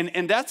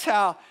 And that's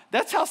how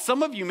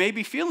some of you may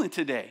be feeling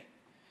today.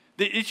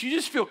 You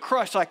just feel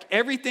crushed, like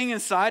everything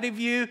inside of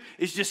you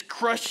is just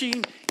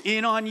crushing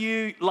in on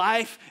you,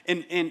 life,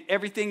 and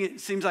everything, it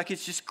seems like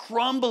it's just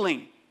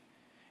crumbling.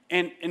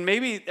 And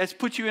maybe that's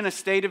put you in a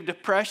state of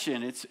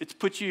depression. It's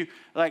put you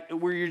like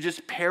where you're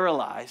just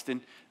paralyzed,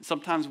 and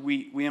sometimes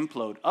we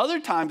implode. Other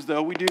times,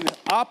 though, we do the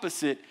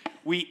opposite.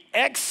 We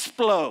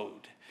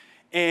explode.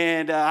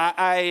 And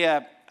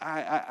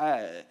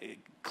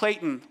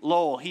Clayton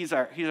Lowell, he's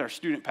our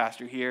student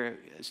pastor here,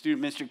 a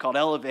student ministry called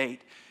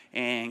Elevate.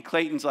 And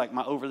Clayton's like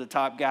my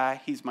over-the-top guy.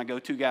 He's my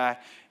go-to guy.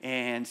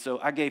 And so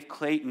I gave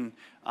Clayton,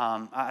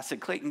 I said,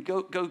 Clayton,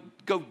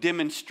 go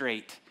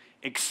demonstrate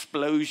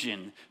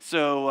explosion.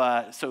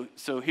 So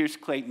here's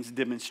Clayton's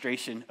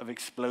demonstration of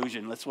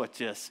explosion. Let's watch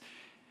this.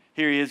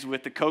 Here he is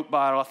with the Coke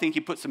bottle. I think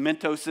he put some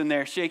Mentos in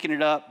there, shaking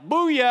it up.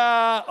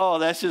 Booyah! Oh,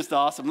 that's just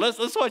awesome.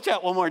 Let's watch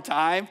that one more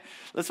time.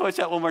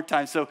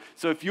 So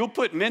if you'll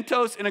put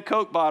Mentos in a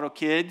Coke bottle,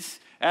 kids,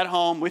 at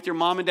home with your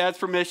mom and dad's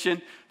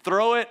permission,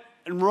 throw it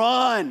and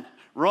run.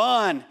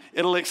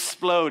 It'll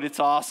explode. It's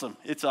awesome.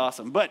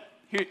 But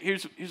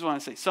here's what I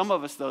want to say. Some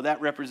of us, though, that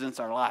represents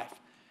our life.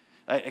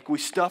 Like we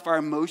stuff our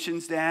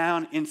emotions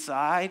down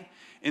inside,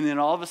 and then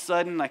all of a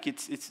sudden, like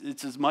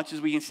it's as much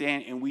as we can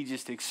stand, and we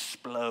just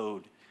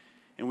explode.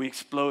 And we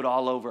explode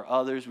all over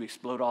others. We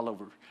explode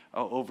all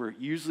over.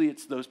 Usually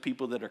it's those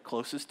people that are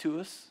closest to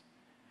us.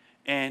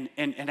 And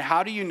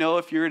how do you know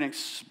if you're an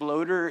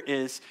exploder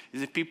is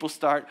if people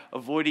start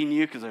avoiding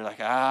you because they're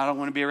like, I don't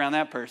want to be around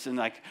that person.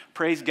 Like,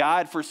 praise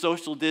God for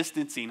social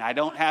distancing. I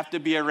don't have to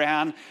be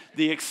around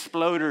the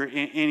exploder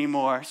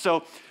anymore.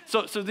 So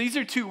these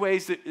are two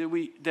ways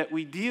that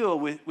we deal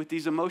with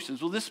these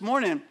emotions. Well, this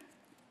morning,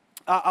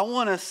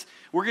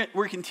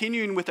 we're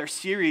continuing with our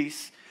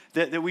series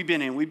that we've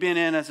been in. We've been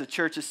in as a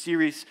church a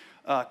series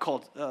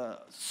called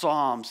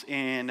Psalms,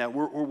 and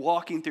we're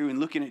walking through and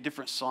looking at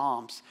different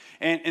Psalms.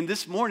 And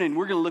this morning,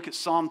 we're going to look at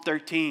Psalm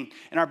 13.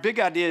 And our big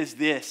idea is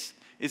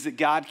that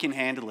God can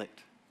handle it.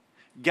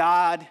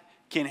 God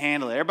can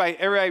handle it.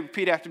 Everybody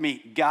repeat after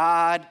me.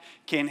 God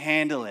can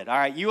handle it. All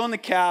right, you on the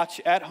couch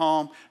at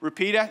home,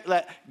 repeat after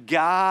that.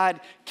 God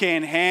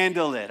can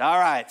handle it. All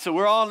right, so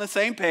we're all on the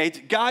same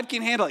page. God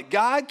can handle it.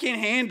 God can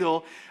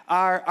handle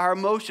our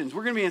emotions.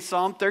 We're going to be in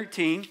Psalm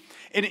 13.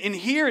 And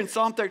here in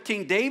Psalm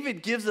 13,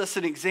 David gives us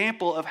an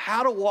example of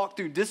how to walk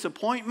through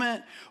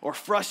disappointment or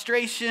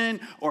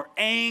frustration or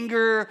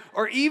anger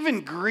or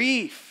even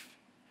grief.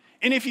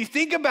 And if you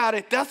think about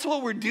it, that's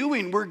what we're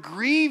doing. We're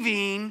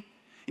grieving,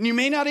 and you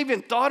may not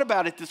even thought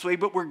about it this way,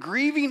 but we're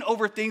grieving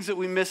over things that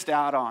we missed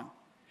out on.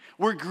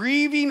 We're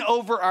grieving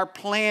over our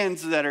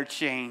plans that are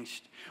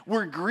changed.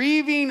 We're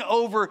grieving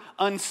over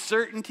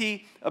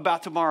uncertainty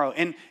about tomorrow.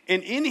 And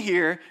in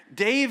here,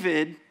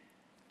 David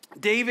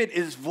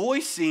is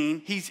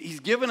voicing, he's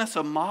given us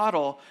a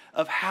model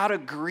of how to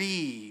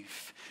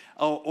grieve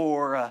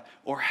or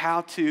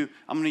how to,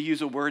 I'm going to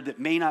use a word that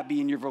may not be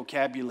in your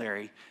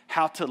vocabulary,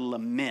 how to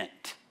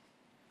lament.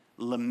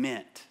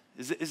 Lament.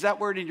 Is that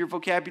word in your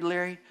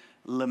vocabulary?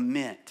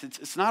 Lament.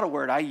 It's not a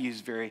word I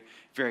use very,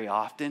 very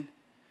often,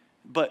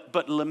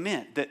 but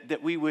lament,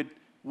 that we would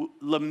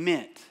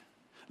lament.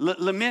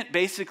 Lament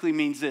basically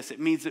means this. It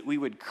means that we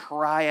would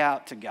cry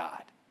out to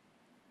God.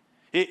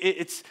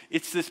 It's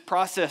this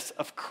process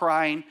of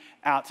crying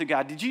out to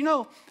God. Did you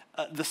know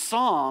the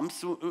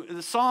Psalms?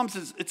 The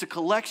Psalms it's a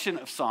collection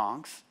of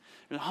songs.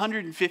 There's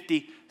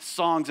 150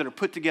 songs that are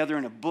put together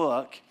in a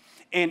book,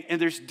 and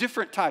there's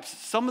different types.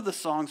 Some of the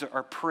songs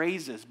are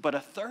praises, but a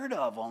third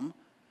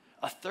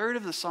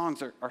of the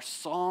songs are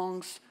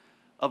songs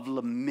of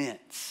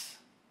laments.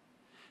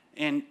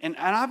 And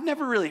I've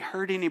never really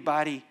heard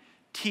anybody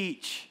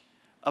teach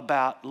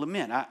about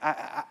lament.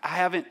 I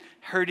haven't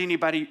heard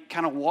anybody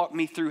kind of walk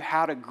me through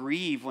how to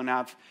grieve when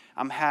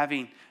I'm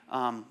having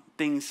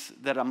things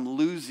that I'm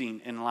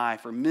losing in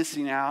life or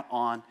missing out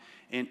on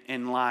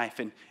in life.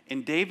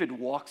 And David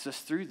walks us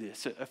through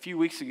this. A few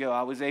weeks ago,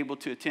 I was able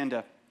to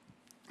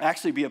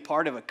actually be a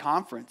part of a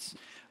conference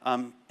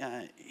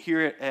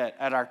here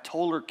at our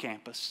Toller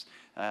campus,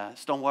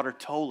 Stonewater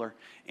Toller.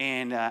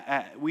 And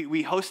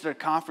we hosted a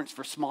conference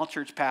for small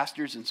church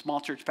pastors, and small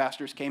church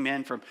pastors came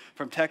in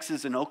from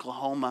Texas and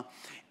Oklahoma.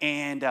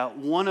 And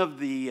one of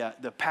the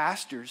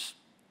pastors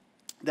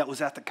that was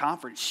at the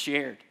conference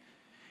shared.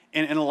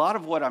 And a lot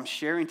of what I'm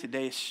sharing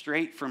today is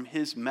straight from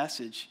his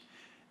message.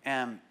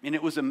 And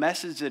it was a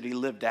message that he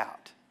lived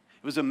out.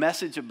 It was a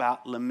message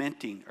about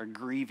lamenting or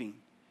grieving.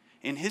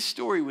 And his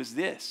story was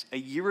this. A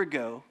year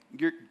ago,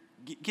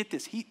 get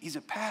this, he's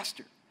a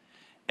pastor.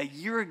 A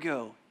year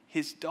ago,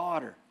 his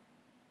daughter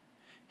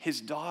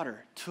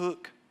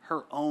took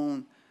her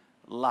own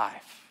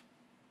life.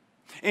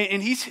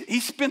 And he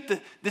spent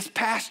this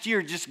past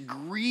year just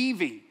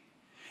grieving.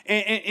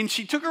 And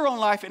she took her own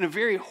life in a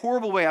very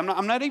horrible way.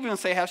 I'm not even going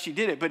to say how she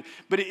did it, but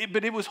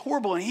it was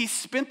horrible. And he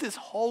spent this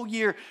whole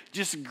year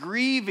just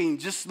grieving,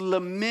 just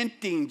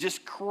lamenting,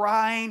 just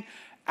crying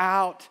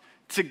out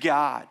to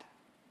God.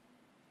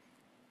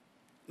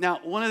 Now,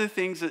 one of the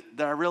things that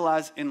I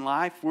realize in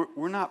life,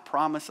 we're not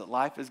promised that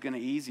life is going to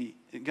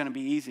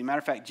be easy. Matter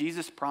of fact,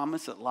 Jesus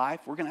promised that life,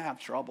 we're going to have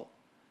trouble.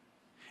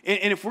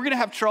 And if we're going to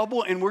have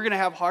trouble and we're going to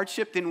have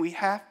hardship, then we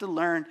have to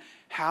learn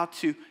how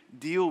to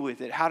deal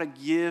with it, how to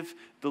give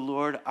the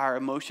Lord our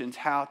emotions,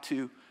 how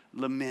to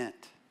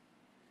lament.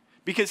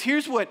 Because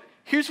here's what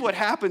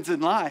happens in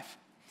life.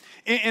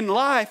 In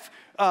life,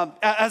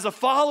 as a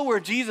follower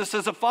of Jesus,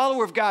 as a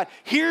follower of God,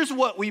 here's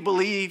what we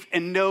believe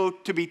and know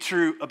to be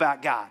true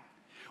about God.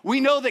 We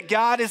know that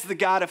God is the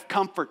God of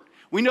comfort.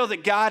 We know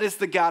that God is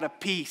the God of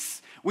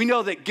peace. We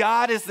know that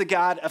God is the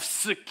God of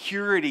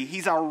security.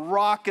 He's our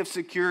rock of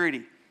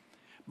security.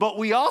 But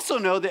we also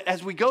know that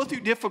as we go through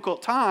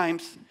difficult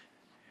times,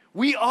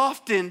 we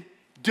often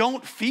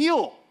don't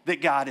feel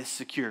that God is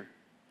secure.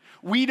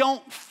 We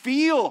don't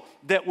feel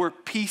that we're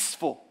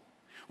peaceful.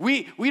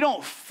 We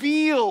don't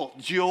feel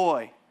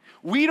joy.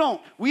 We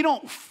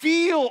don't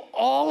feel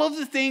all of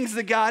the things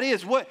that God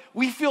is.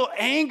 We feel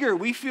anger.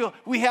 We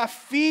have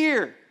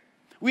fear.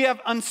 We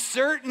have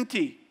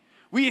uncertainty.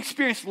 We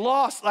experience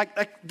loss.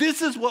 Like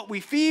this is what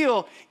we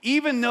feel,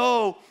 even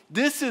though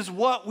this is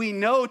what we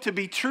know to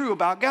be true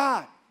about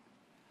God.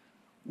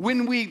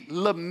 When we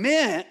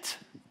lament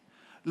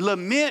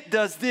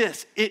does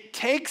this. It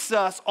takes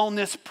us on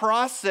this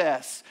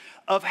process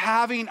of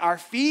having our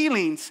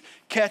feelings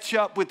catch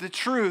up with the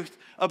truth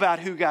about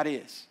who God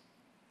is.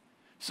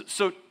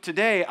 So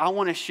today I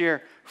want to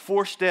share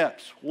 4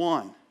 steps.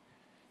 1,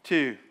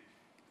 2,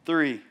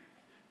 3,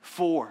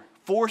 4.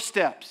 4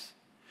 steps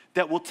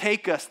that will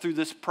take us through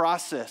this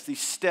process,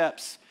 these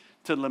steps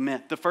to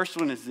lament. The first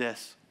one is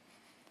this,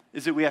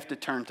 is that we have to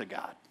turn to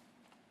God.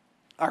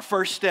 Our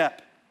first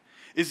step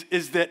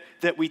is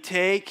that we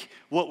take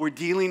what we're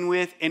dealing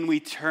with and we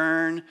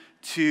turn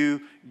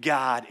to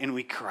God and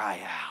we cry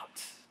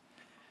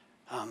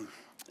out.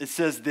 It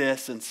says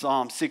this in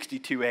Psalm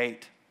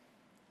 62:8.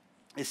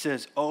 It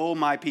says, "Oh,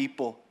 my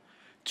people,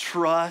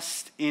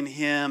 trust in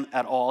him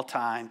at all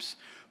times.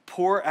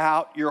 Pour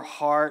out your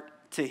heart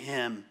to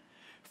him,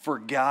 for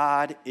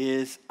God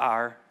is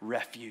our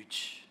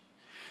refuge."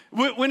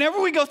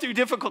 Whenever we go through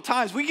difficult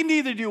times, we can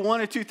either do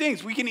one or two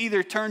things. We can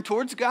either turn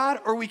towards God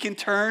or we can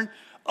turn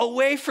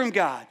away from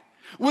God.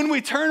 When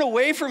we turn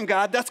away from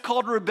God, that's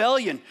called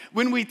rebellion.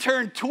 When we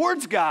turn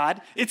towards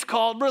God, it's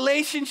called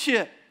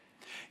relationship.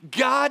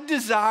 God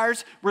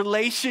desires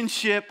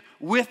relationship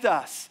with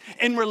us.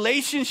 And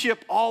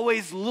relationship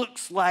always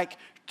looks like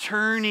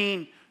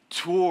turning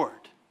toward.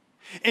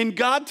 And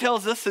God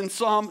tells us in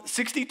Psalm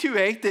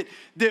 62:8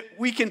 that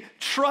we can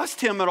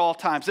trust him at all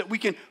times, that we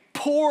can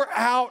pour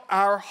out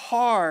our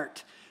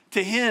heart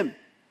to him.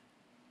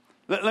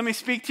 Let me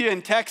speak to you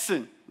in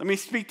Texan. Let me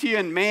speak to you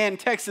in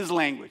Texas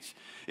language.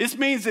 This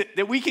means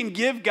that we can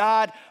give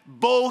God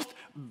both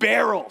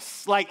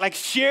barrels, like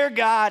share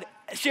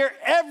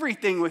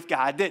everything with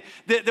God,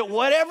 that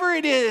whatever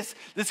it is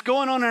that's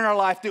going on in our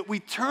life, that we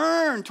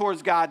turn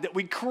towards God, that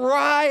we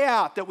cry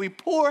out, that we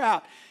pour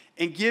out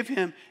and give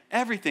him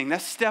everything.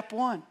 That's step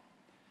 1.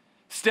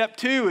 Step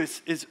 2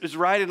 is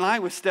right in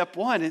line with step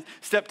 1. And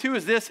step 2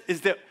 is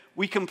that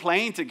we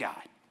complain to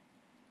God,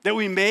 that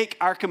we make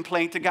our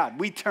complaint to God.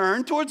 We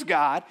turn towards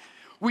God,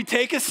 we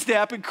take a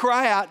step and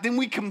cry out, then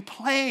we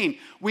complain.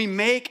 We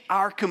make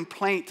our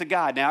complaint to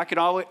God. Now, I can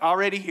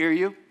already hear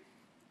you.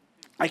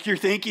 Like you're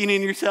thinking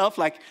in yourself,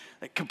 like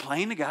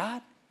complain to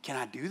God? Can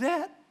I do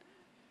that?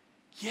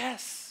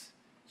 Yes,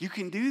 you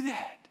can do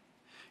that.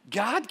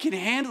 God can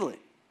handle it.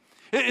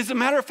 As a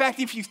matter of fact,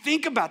 if you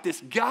think about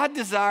this, God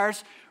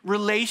desires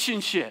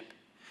relationship.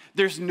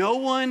 There's no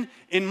one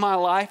in my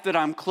life that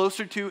I'm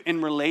closer to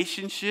in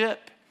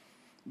relationship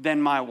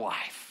than my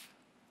wife.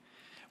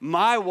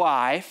 My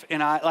wife,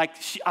 and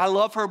I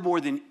love her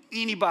more than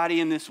anybody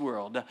in this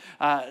world.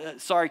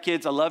 Sorry,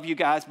 kids, I love you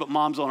guys, but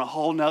mom's on a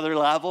whole nother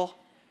level.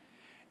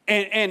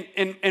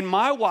 And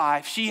my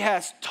wife, she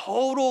has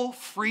total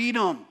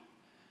freedom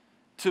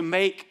to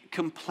make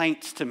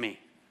complaints to me,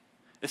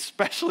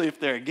 especially if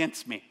they're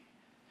against me.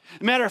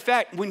 As a matter of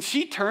fact, when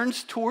she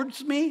turns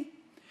towards me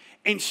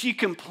and she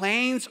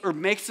complains or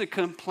makes a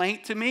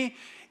complaint to me,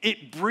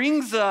 it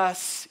brings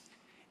us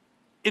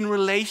in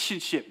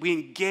relationship. We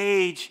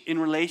engage in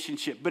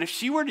relationship. But if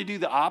she were to do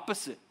the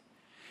opposite,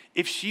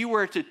 if she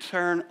were to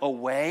turn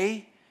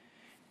away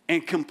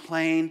and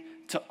complain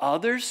to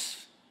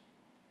others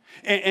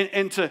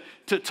and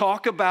to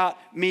talk about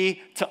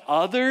me to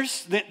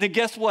others, then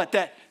guess what?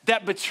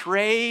 That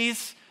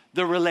betrays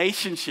the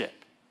relationship.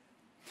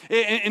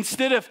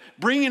 Instead of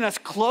bringing us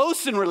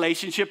close in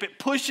relationship, it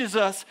pushes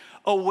us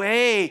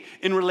away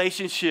in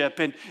relationship.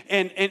 And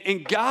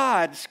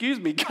God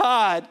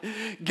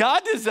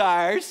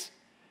desires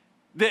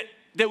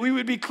that we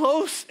would be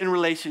close in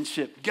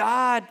relationship.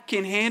 God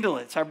can handle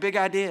it. It's our big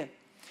idea.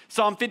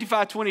 Psalm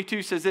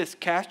 55:22 says this: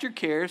 cast your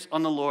cares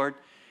on the Lord,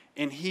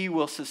 and he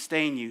will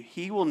sustain you.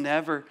 He will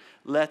never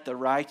let the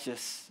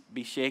righteous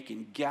be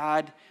shaken.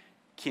 God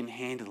can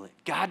handle it.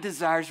 God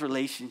desires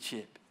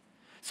relationship.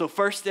 So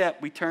first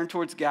step, we turn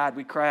towards God,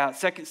 we cry out.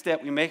 Second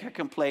step, we make a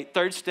complaint.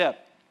 Third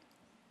step,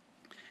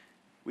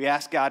 we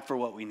ask God for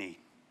what we need.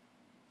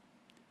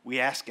 We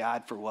ask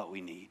God for what we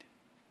need.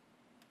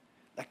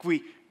 Like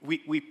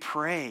we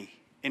pray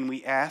and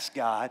we ask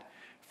God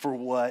for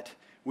what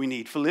we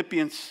need.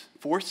 Philippians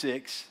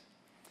 4:6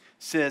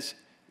 says,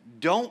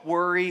 don't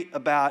worry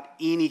about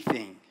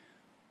anything.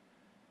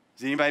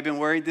 Has anybody been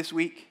worried this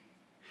week?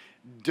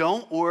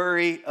 Don't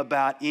worry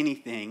about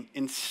anything.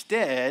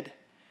 Instead,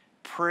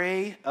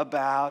 pray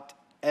about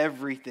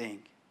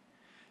everything.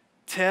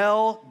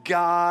 Tell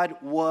God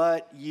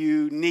what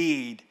you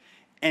need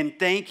and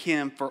thank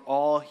him for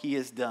all he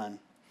has done.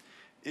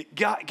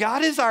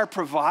 God is our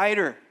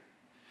provider.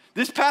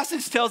 This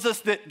passage tells us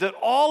that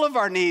all of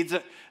our needs,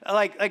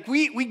 like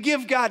we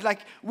give God,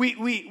 like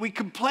we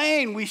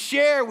complain, we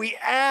share, we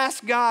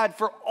ask God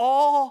for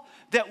all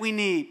that we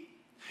need.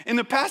 And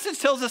the passage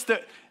tells us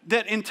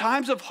that in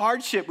times of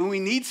hardship, when we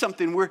need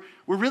something, we're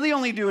really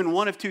only doing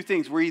one of two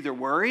things. We're either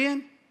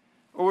worrying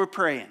or we're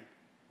praying.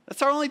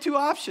 That's our only two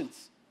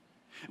options.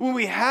 When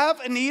we have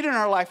a need in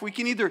our life, we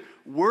can either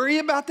worry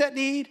about that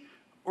need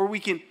or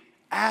we can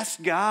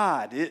ask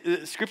God.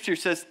 Scripture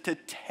says to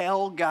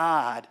tell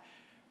God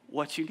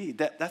what you need.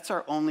 That's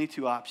our only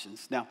two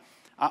options. Now,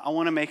 I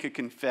want to make a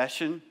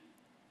confession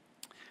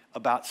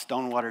about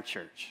Stonewater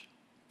Church.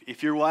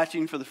 If you're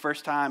watching for the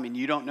first time and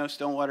you don't know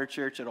Stonewater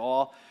Church at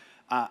all,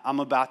 I'm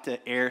about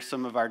to air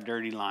some of our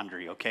dirty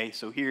laundry, okay?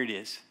 So here it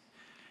is.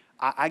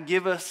 I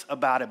give us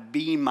about a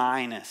B-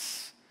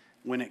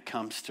 when it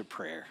comes to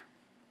prayer.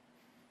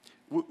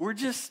 We're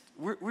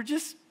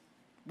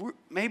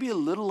maybe a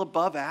little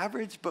above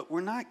average, but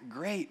we're not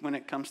great when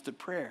it comes to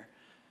prayer.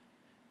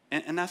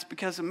 And that's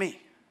because of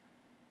me.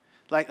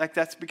 Like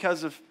that's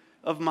because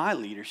of my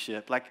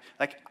leadership. Like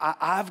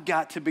I've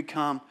got to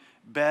become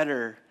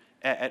better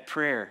at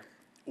prayer.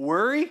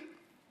 Worry,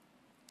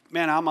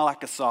 man, I'm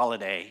like a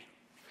solid A.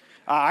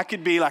 I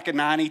could be like a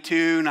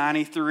 92,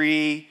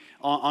 93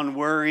 on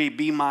worry,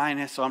 B-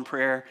 on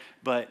prayer,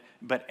 but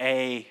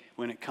A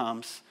when it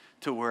comes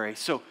to worry.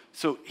 So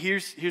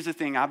here's the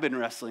thing I've been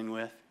wrestling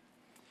with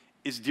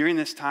is during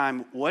this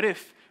time, what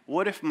if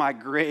my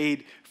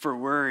grade for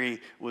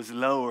worry was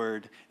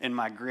lowered and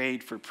my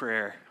grade for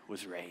prayer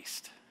was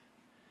raised?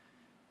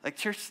 Like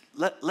church,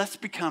 let's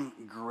become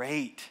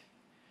great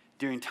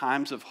during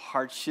times of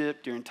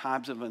hardship, during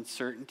times of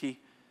uncertainty,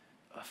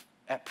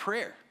 at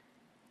prayer.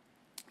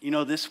 You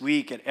know, this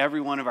week at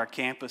every one of our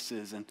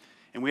campuses,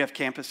 and we have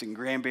campus in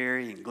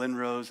Granbury and Glen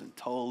Rose and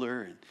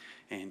Toller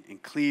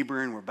and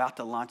Cleburne. We're about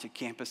to launch a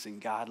campus in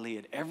Godley.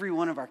 At every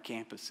one of our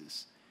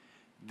campuses,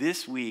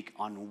 this week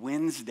on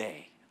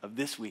Wednesday of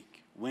this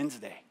week,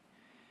 Wednesday,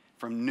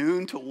 from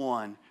noon to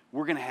 1,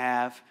 we're going to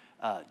have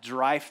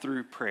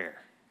drive-through prayer.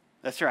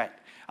 That's right.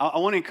 I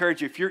want to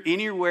encourage you, if you're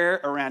anywhere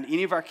around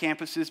any of our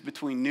campuses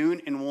between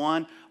noon and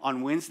 1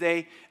 on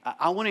Wednesday,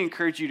 I want to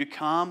encourage you to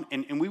come,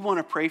 and we want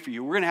to pray for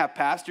you. We're going to have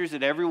pastors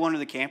at every one of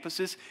the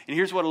campuses, and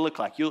here's what it'll look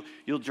like.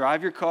 You'll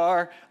drive your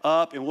car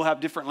up, and we'll have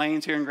different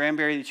lanes here in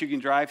Granbury that you can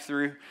drive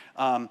through,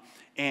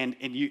 and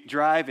you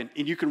drive, and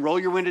you can roll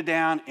your window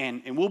down,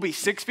 and we'll be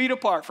 6 feet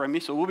apart from you,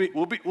 so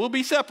we'll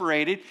be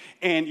separated,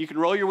 and you can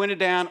roll your window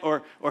down,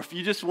 or if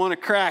you just want to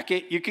crack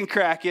it, you can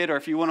crack it, or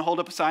if you want to hold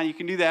up a sign, you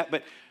can do that,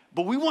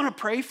 But we want to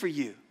pray for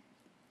you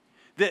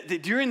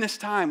that during this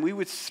time we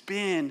would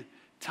spend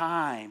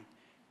time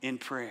in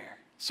prayer.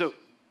 So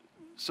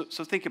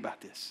So think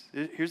about this.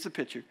 Here's the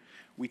picture.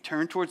 We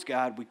turn towards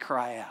God. We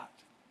cry out.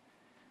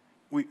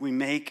 We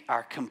make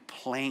our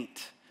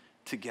complaint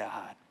to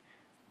God.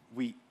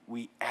 We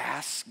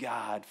ask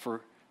God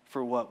for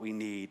what we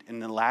need.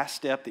 And the last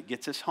step that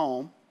gets us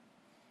home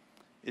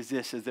is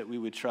that we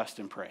would trust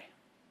and pray.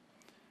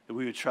 That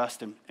we would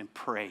trust and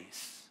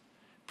praise.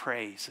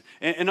 Praise.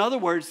 In other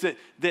words,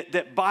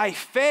 that by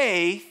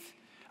faith,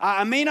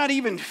 I may not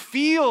even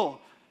feel,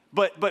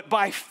 but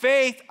by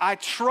faith, I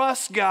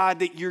trust God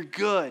that you're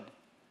good.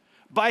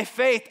 By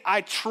faith,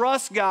 I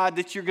trust God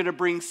that you're going to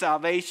bring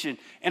salvation,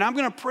 and I'm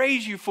going to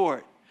praise you for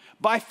it.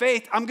 By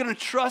faith, I'm going to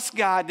trust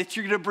God that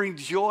you're going to bring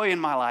joy in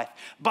my life.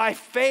 By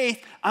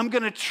faith, I'm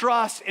going to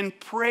trust and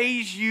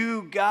praise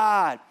you,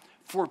 God,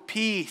 for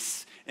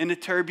peace in a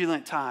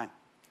turbulent time.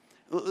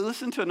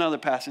 Listen to another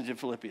passage in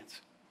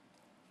Philippians.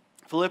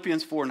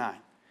 Philippians 4:9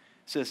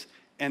 says,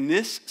 "And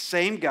this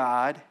same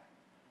God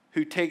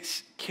who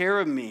takes care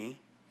of me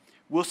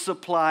will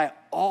supply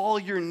all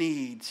your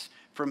needs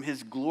from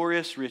his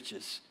glorious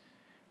riches,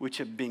 which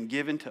have been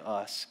given to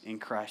us in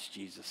Christ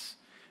Jesus."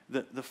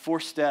 The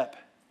fourth step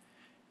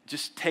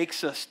just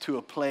takes us to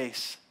a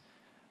place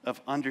of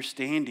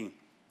understanding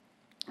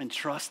and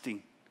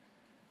trusting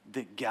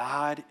that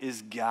God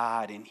is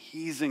God and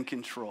he's in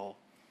control,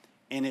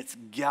 and it's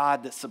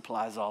God that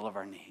supplies all of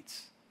our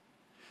needs.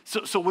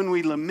 So when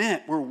we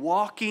lament, we're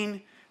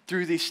walking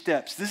through these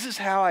steps. This is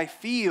how I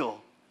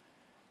feel,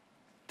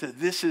 to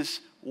this is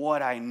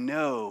what I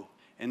know,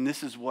 and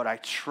this is what I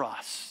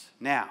trust.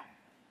 Now,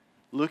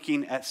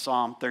 looking at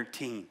Psalm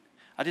 13,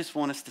 I just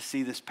want us to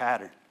see this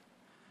pattern.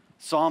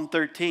 Psalm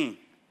 13,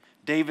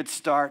 David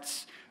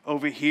starts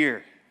over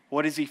here.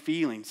 What is he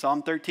feeling?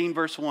 Psalm 13,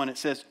 verse 1, it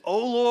says, "O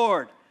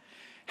Lord,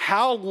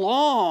 how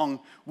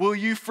long will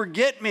you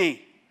forget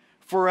me?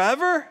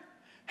 Forever?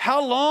 How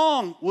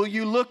long will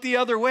you look the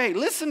other way?"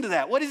 Listen to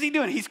that. What is he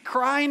doing? He's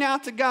crying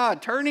out to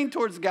God, turning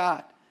towards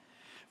God.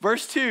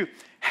 Verse 2,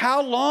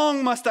 "How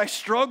long must I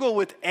struggle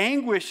with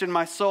anguish in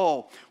my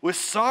soul, with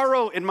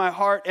sorrow in my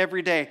heart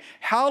every day?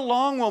 How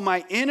long will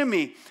my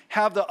enemy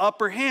have the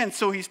upper hand?"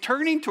 So he's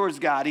turning towards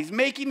God. He's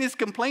making his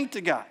complaint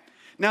to God.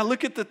 Now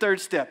look at the third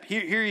step.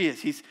 Here he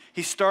is.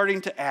 He's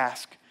starting to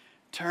ask,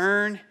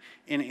 "Turn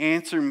and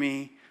answer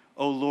me,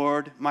 O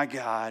Lord my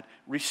God.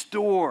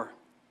 Restore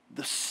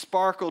the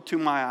sparkle to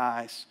my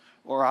eyes,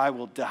 or I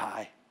will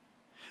die.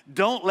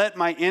 Don't let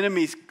my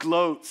enemies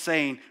gloat,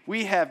 saying,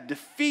 'We have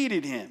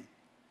defeated him.'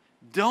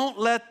 Don't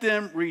let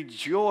them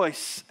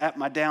rejoice at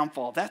my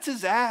downfall." That's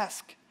his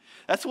ask.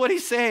 That's what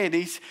he's saying.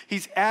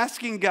 He's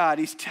asking God.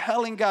 He's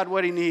telling God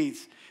what he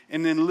needs.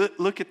 And then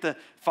look at the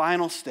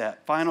final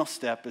step. Final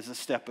step is a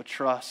step of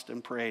trust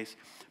and praise.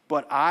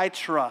 "But I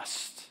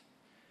trust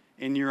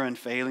in your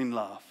unfailing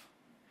love.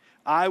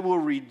 I will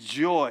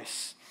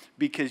rejoice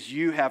because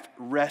you have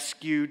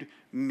rescued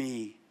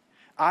me.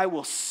 I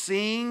will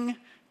sing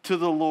to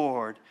the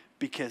Lord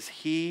because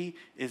he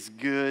is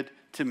good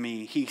to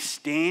me." He's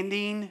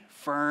standing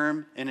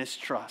firm in his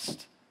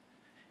trust.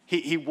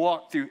 He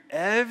walked through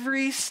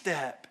every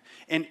step,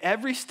 and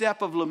every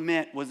step of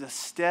lament was a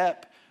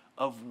step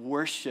of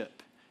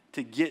worship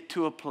to get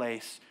to a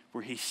place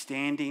where he's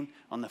standing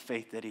on the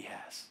faith that he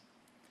has.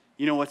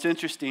 You know what's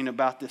interesting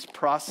about this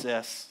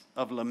process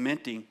of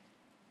lamenting?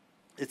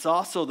 It's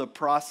also the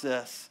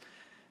process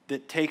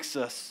that takes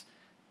us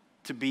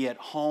to be at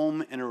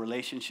home in a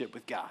relationship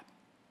with God.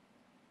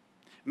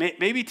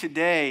 Maybe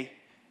today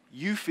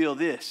you feel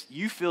this.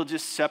 You feel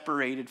just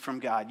separated from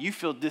God. You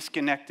feel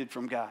disconnected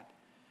from God.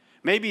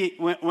 Maybe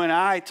when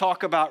I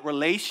talk about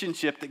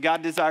relationship, that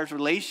God desires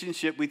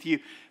relationship with you,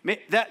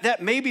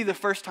 that may be the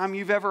first time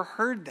you've ever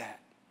heard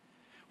that.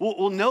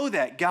 We'll know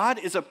that God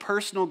is a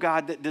personal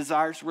God that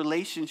desires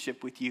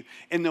relationship with you.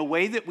 And the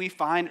way that we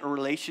find a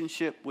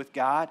relationship with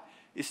God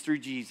is through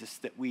Jesus,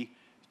 that we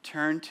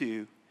turn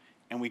to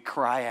and we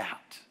cry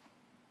out.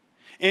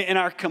 And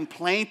our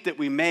complaint that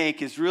we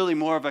make is really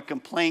more of a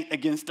complaint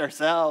against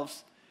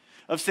ourselves,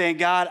 of saying,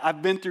 "God,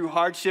 I've been through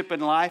hardship in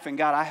life, and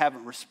God, I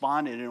haven't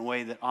responded in a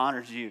way that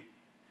honors you."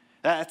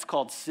 That's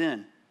called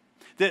sin.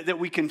 That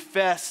we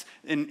confess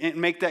and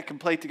make that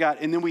complaint to God,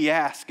 and then we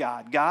ask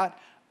God, "God,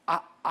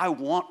 I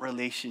want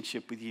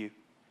relationship with you.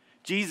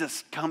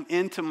 Jesus, come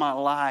into my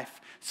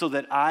life so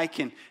that I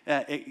can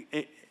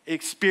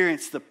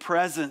experience the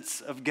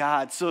presence of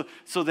God, so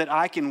that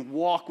I can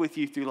walk with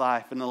you through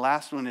life." And the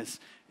last one is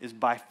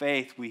by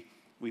faith,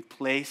 we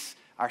place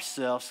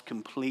ourselves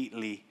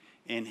completely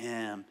in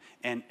him.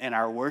 And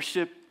our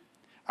worship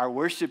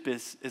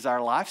is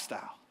our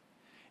lifestyle.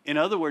 In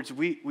other words,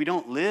 we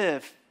don't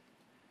live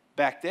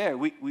back there.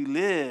 We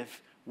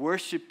live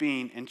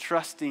worshiping and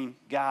trusting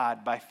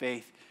God by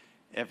faith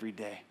every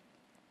day.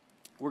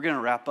 We're going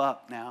to wrap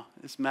up now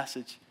this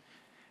message.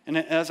 And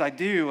as I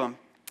do,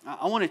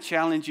 I want to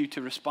challenge you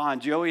to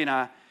respond. Joey and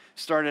I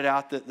started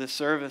out the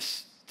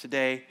service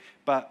today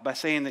by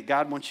saying that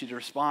God wants you to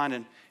respond.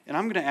 And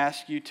I'm going to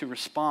ask you to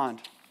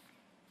respond.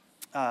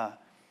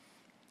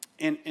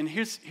 And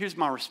here's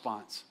my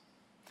response.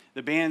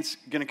 The band's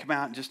going to come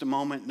out in just a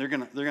moment. They're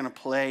going to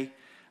play.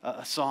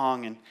 a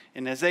song.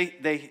 And as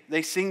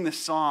they sing this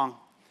song,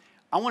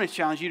 I want to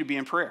challenge you to be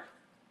in prayer.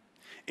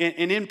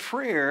 And in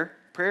prayer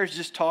is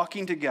just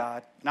talking to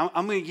God. Now,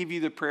 I'm going to give you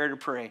the prayer to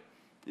pray.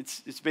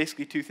 It's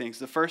basically two things.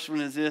 The first one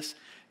is this: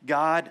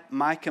 God,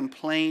 my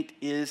complaint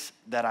is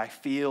that I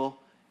feel,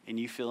 and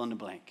you fill in the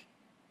blank.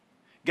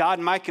 God,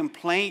 my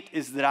complaint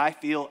is that I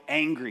feel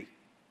angry.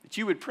 That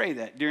you would pray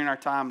that during our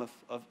time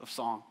of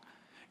song.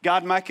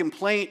 God, my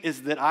complaint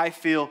is that I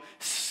feel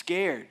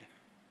scared.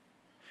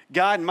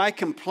 God, my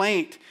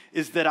complaint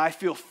is that I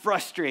feel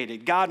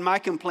frustrated. God, my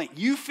complaint.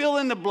 You fill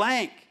in the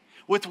blank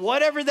with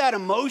whatever that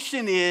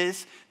emotion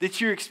is that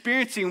you're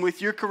experiencing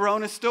with your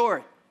Corona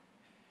story.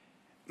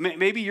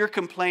 Maybe your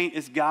complaint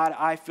is, God,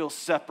 I feel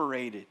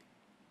separated.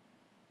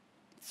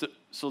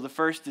 So the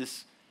first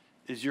is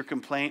your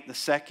complaint. The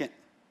second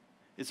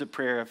is a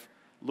prayer of,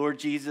 Lord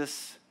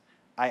Jesus,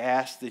 I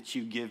ask that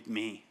you give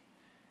me,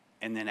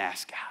 and then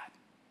ask God.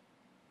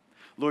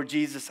 Lord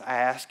Jesus, I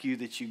ask you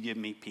that you give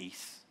me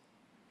peace.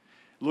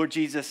 Lord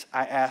Jesus,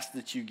 I ask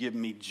that you give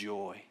me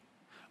joy.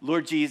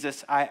 Lord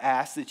Jesus, I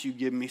ask that you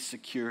give me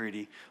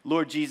security.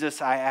 Lord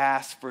Jesus, I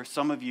ask for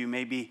some of you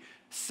maybe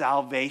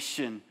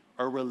salvation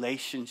or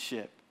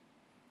relationship.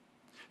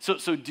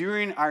 So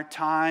during our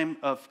time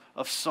of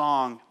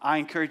song, I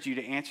encourage you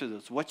to answer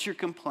those. What's your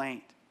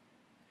complaint?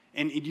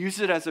 And use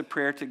it as a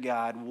prayer to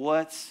God.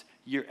 What's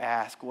your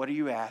ask? What are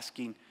you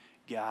asking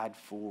God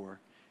for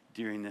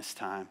during this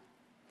time?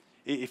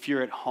 If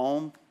you're at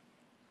home,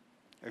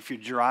 or if you're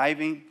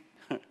driving,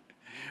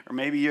 or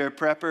maybe you're a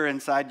prepper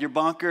inside your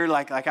bunker,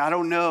 like I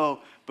don't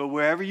know, but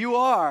wherever you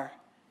are,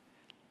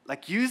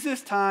 like use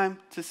this time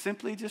to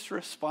simply just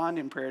respond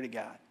in prayer to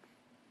God.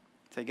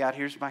 Say, God,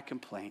 here's my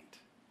complaint.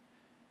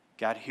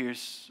 God,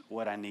 here's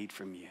what I need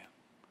from you.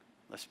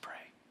 Let's pray.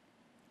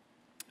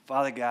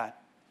 Father God,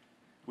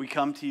 we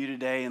come to you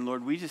today, and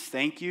Lord, we just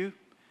thank you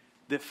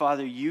that,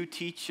 Father, you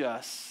teach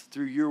us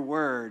through your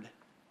word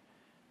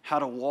how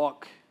to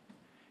walk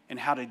and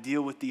how to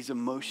deal with these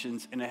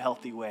emotions in a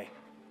healthy way.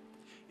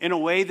 In a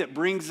way that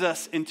brings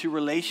us into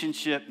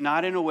relationship,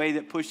 not in a way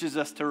that pushes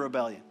us to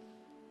rebellion.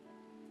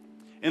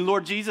 And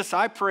Lord Jesus,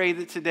 I pray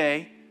that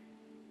today,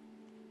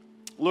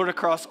 Lord,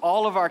 across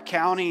all of our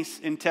counties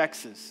in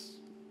Texas,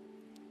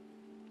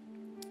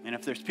 and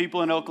if there's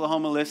people in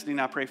Oklahoma listening,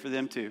 I pray for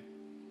them too.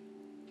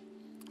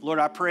 Lord,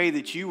 I pray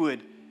that you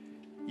would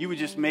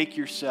just make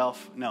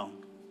yourself known.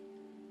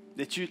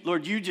 That you,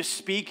 Lord, you just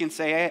speak and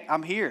say, hey,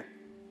 I'm here.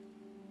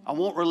 I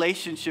want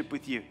relationship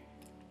with you.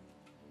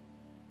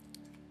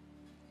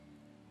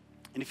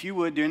 And if you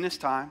would, during this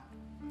time,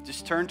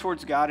 just turn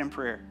towards God in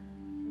prayer.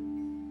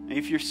 And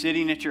if you're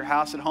sitting at your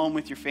house at home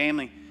with your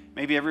family,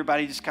 maybe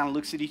everybody just kind of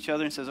looks at each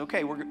other and says,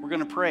 okay, we're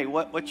going to pray.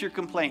 What's your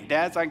complaint?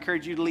 Dads, I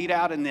encourage you to lead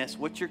out in this.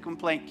 What's your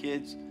complaint,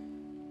 kids?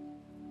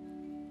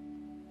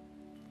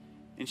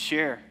 And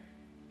share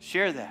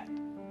that.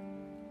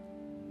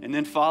 And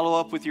then follow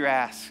up with your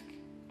ask.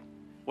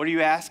 What are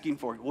you asking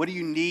for? What do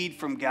you need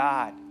from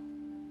God?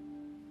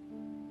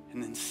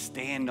 And then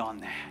stand on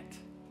that.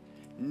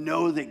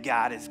 Know that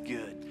God is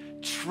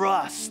good.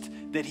 Trust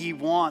that he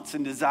wants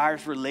and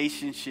desires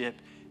relationship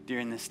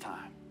during this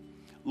time.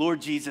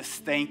 Lord Jesus,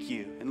 thank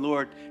you. And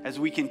Lord, as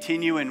we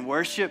continue in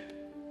worship,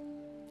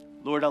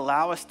 Lord,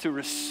 allow us to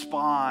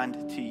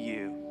respond to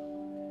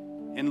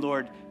you. And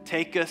Lord,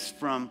 take us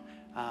from,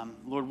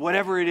 Lord,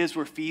 whatever it is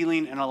we're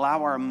feeling, and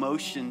allow our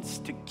emotions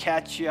to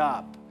catch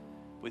up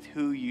with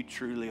who you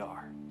truly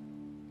are.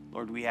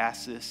 Lord, we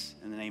ask this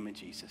in the name of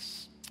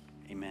Jesus.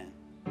 Amen.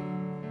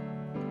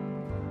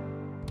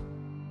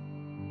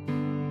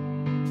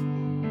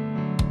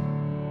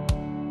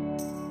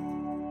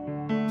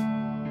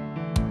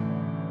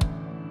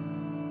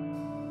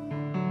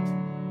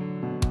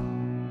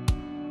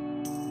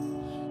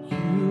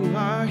 You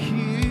are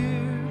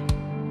here,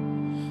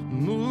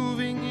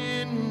 moving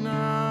in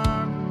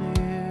our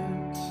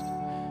midst.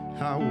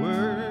 I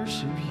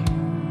worship you.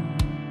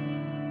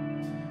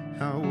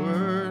 I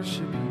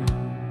worship you.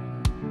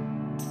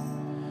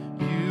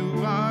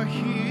 You are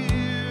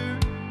here,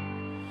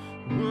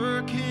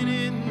 working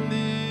in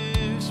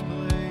this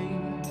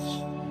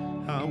place.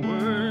 I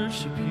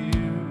worship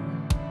you.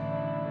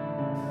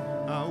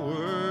 I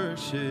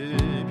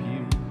worship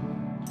you.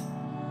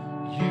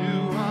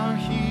 You are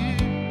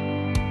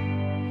here,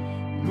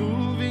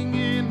 moving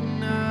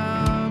in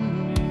our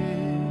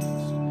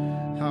midst.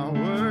 I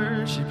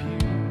worship you.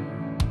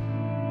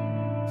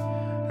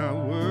 I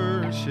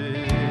worship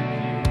you.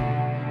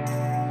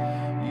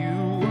 You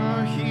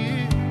are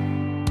here,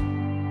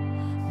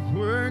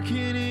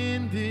 working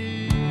in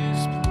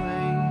this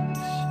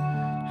place.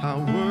 I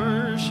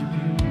worship you.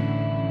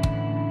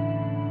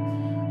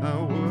 I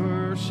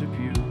worship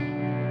you.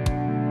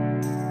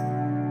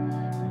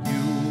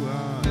 You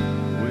are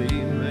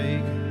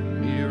waymaker,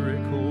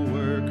 miracle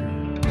worker,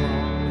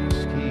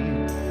 promise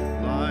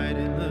keeper, light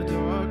in the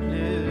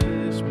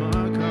darkness,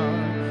 my God,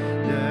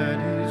 that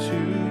is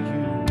who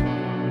you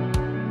are.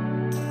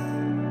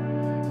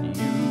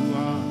 You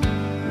are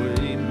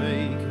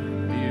waymaker,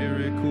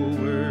 miracle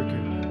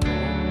worker,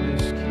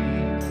 promise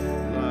keeper,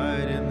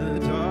 light in the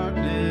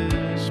darkness.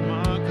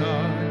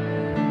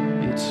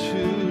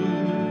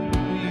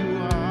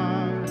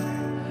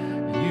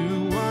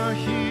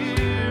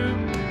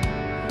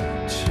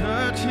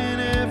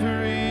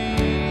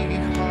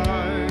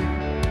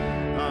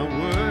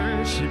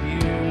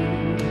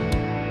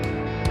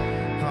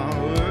 I'll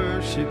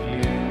worship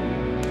you.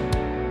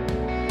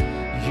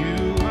 You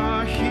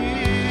are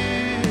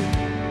here,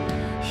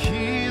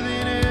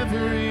 healing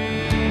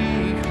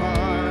every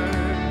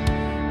heart.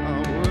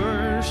 I'll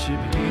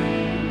worship you.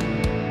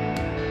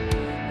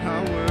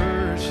 I'll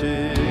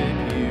worship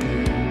you.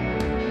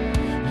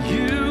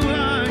 You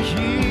are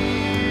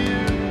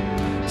here,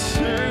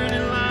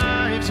 turning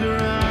lives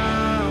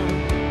around.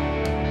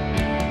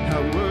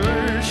 I'll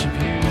worship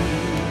you.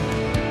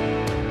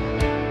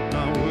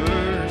 I'll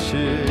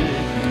worship you.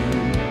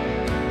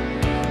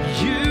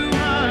 You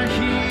are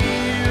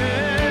here,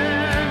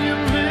 and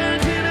you're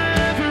mending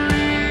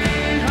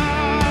every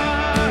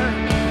heart.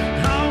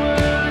 I'll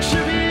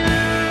worship you.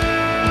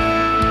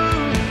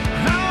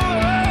 I'll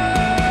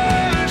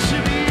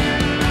worship you.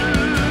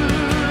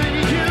 And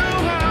you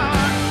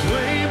are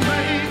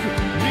waymaker,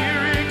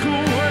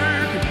 miracle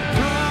worker,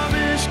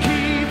 promise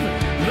keeper,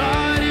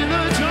 light in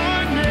the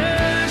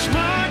darkness.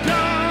 My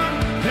God,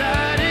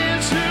 that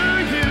is who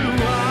you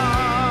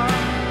are.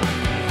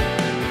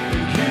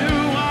 You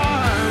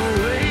are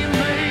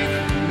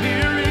waymaker,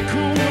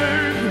 miracle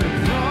worker,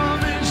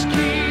 promise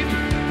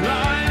keeper,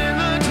 light in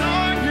the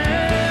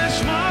darkness.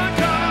 My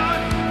God,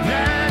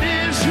 that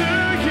is who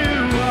you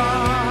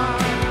are.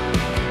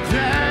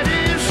 That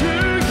is who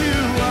you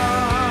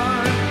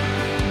are.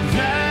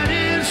 That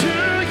is who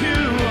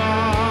you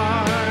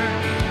are.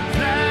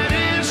 That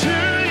is who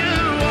you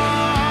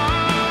are.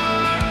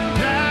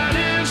 That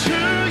is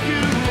who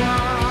you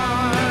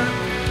are.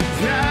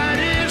 That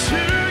is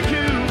who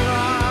you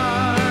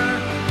are.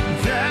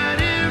 That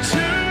is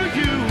who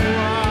you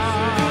are.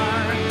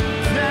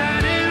 That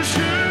is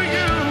who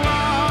you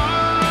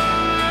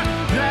are.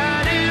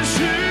 That is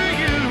who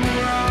you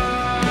are.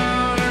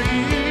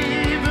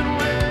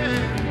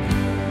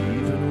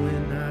 Even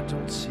when I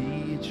don't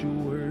see it,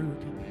 you're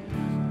working.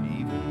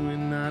 Even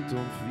when I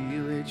don't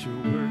feel it,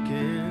 you're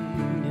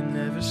working. You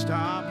never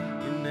stop.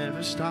 You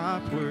never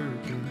stop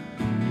working.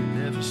 You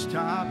never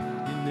stop.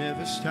 You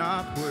never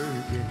stop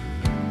working.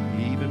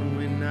 Even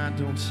when I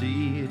don't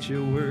see it,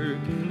 you're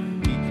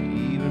working.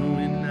 Even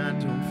when I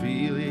don't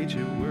feel it,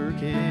 you're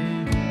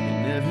working. You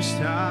never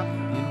stop.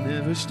 You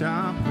never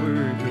stop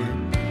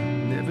working.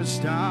 You never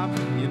stop.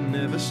 You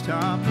never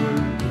stop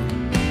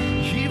working.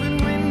 Even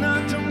when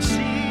I don't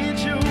see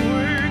it, you're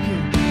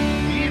working.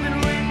 Even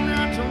when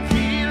I don't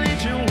feel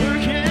it, you're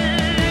working.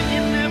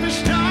 You never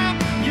stop.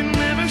 You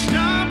never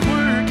stop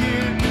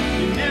working.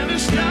 You never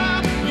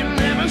stop. You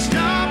never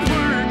stop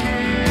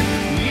working.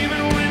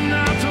 Even when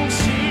I don't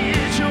see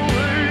it, you're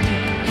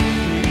working.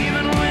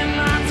 Even when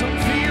I don't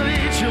feel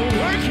it, you're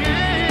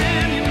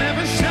working. You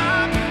never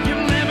stop. You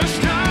never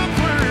stop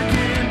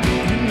working.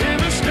 You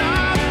never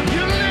stop.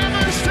 You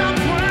never stop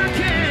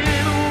working.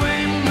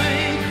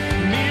 Waymaker,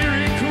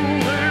 miracle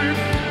work,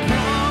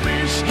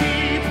 promise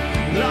keep,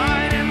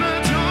 light in the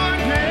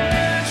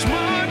darkness.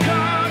 My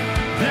God,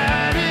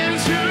 that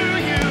is who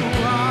you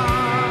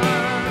are.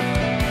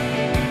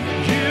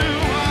 You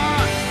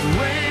are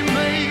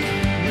waymaker,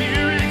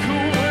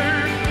 miracle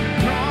work,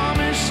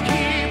 promise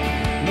keep,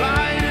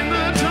 light in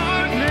the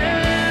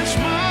darkness.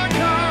 My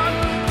God,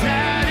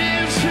 that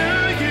is who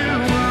you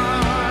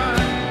are.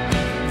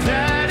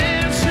 That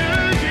is who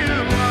you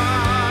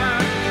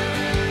are.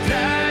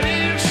 That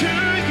is who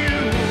you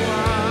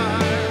are.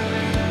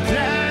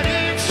 That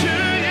is who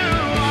you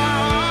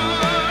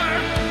are.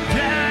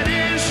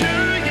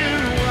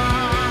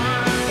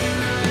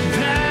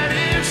 That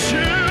is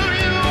who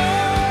you are.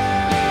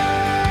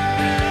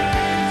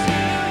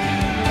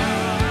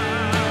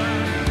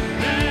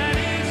 That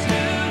is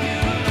who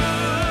you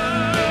are.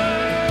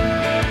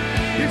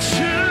 It's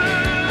who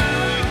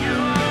you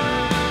are.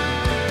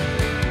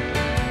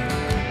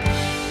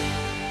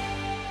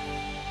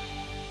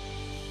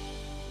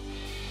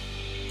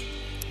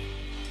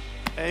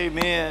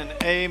 Amen.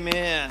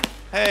 Amen.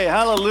 Hey,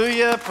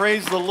 hallelujah.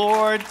 Praise the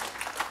Lord.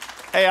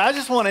 Hey, I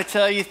just want to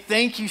tell you,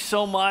 thank you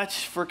so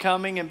much for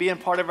coming and being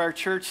part of our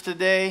church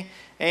today.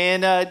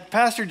 And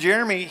Pastor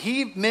Jeremy,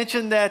 he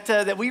mentioned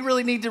that we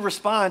really need to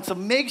respond. So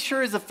make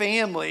sure as a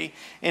family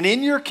and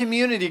in your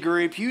community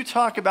group, you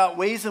talk about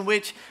ways in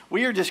which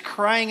we are just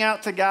crying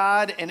out to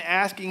God and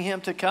asking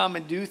him to come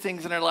and do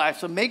things in our life.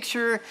 So make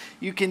sure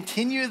you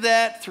continue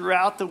that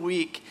throughout the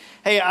week.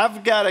 Hey,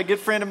 I've got a good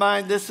friend of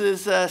mine. This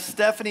is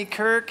Stephanie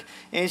Kirk,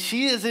 and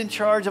she is in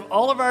charge of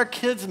all of our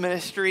kids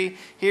ministry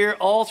here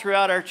all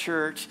throughout our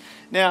church.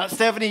 Now,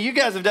 Stephanie, you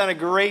guys have done a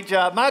great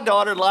job. My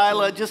daughter,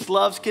 Lila, just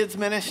loves kids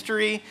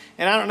ministry,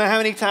 and I don't know how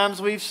many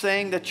times we've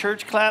sang the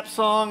church clap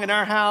song in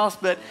our house,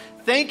 but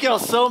thank y'all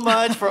so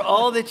much for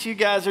all that you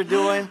guys are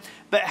doing.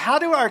 But how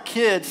do our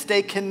kids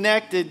stay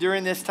connected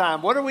during this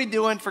time? What are we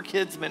doing for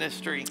kids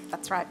ministry?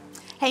 That's right.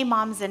 Hey,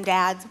 moms and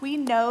dads, we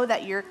know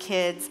that your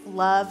kids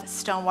love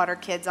Stonewater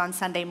Kids on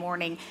Sunday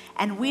morning,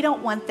 and we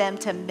don't want them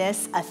to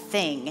miss a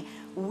thing.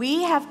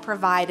 We have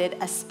provided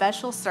a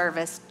special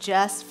service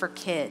just for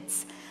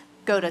kids.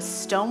 Go to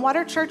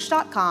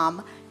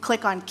stonewaterchurch.com,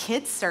 click on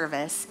Kids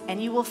Service,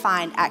 and you will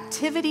find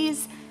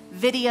activities,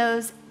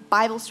 videos,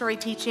 Bible story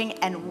teaching,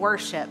 and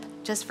worship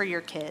just for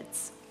your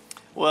kids.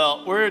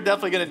 Well, we're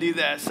definitely going to do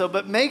that. So,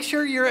 but make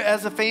sure you're,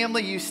 as a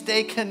family, you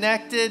stay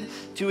connected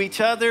to each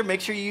other.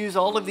 Make sure you use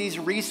all of these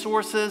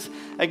resources.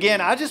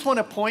 Again, I just want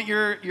to point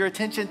your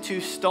attention to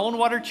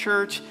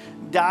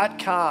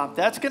stonewaterchurch.com.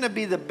 That's going to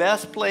be the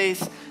best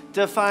place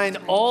to find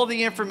all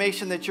the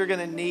information that you're going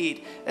to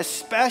need,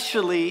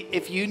 especially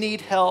if you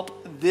need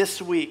help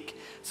this week.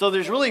 So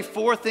there's really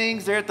 4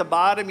 things there at the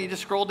bottom. You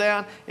just scroll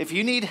down. If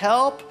you need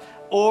help,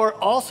 or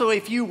also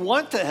if you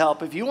want to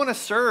help, if you want to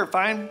serve,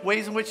 find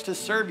ways in which to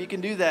serve, you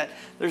can do that.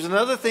 There's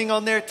another thing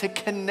on there to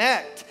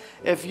connect.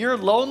 If you're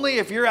lonely,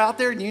 if you're out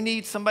there and you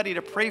need somebody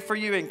to pray for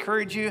you,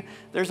 encourage you,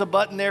 there's a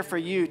button there for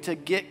you to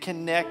get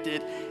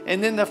connected.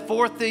 And then the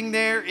 4th thing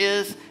there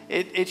is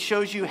it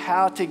shows you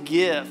how to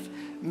give.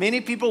 Many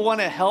people want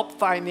to help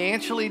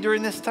financially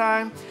during this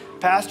time.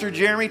 Pastor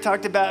Jeremy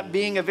talked about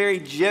being a very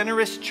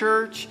generous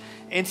church.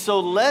 And so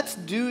let's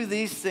do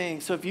these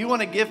things. So if you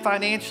want to give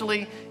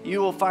financially,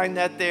 you will find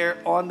that there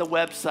on the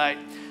website.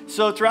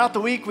 So throughout the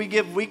week, we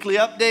give weekly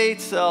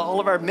updates, all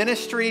of our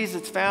ministries.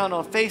 It's found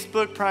on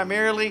Facebook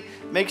primarily.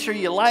 Make sure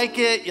you like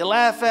it, you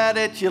laugh at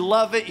it, you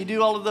love it, you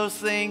do all of those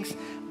things.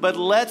 But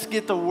let's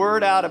get the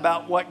word out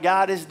about what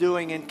God is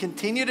doing and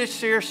continue to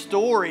share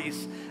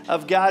stories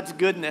of God's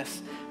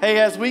goodness. Hey,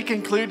 as we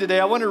conclude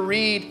today, I want to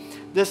read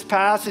this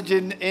passage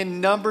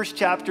in Numbers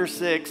chapter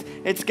 6.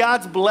 It's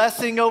God's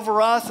blessing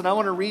over us, and I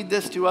want to read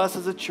this to us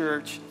as a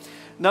church.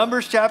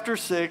 Numbers chapter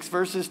 6,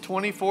 verses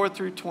 24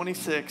 through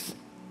 26.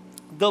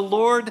 The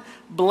Lord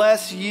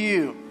bless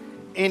you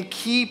and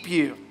keep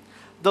you.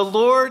 The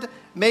Lord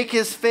make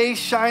his face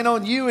shine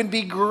on you and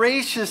be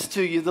gracious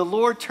to you. The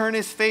Lord turn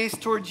his face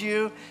towards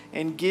you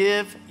and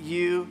give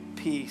you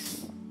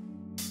peace.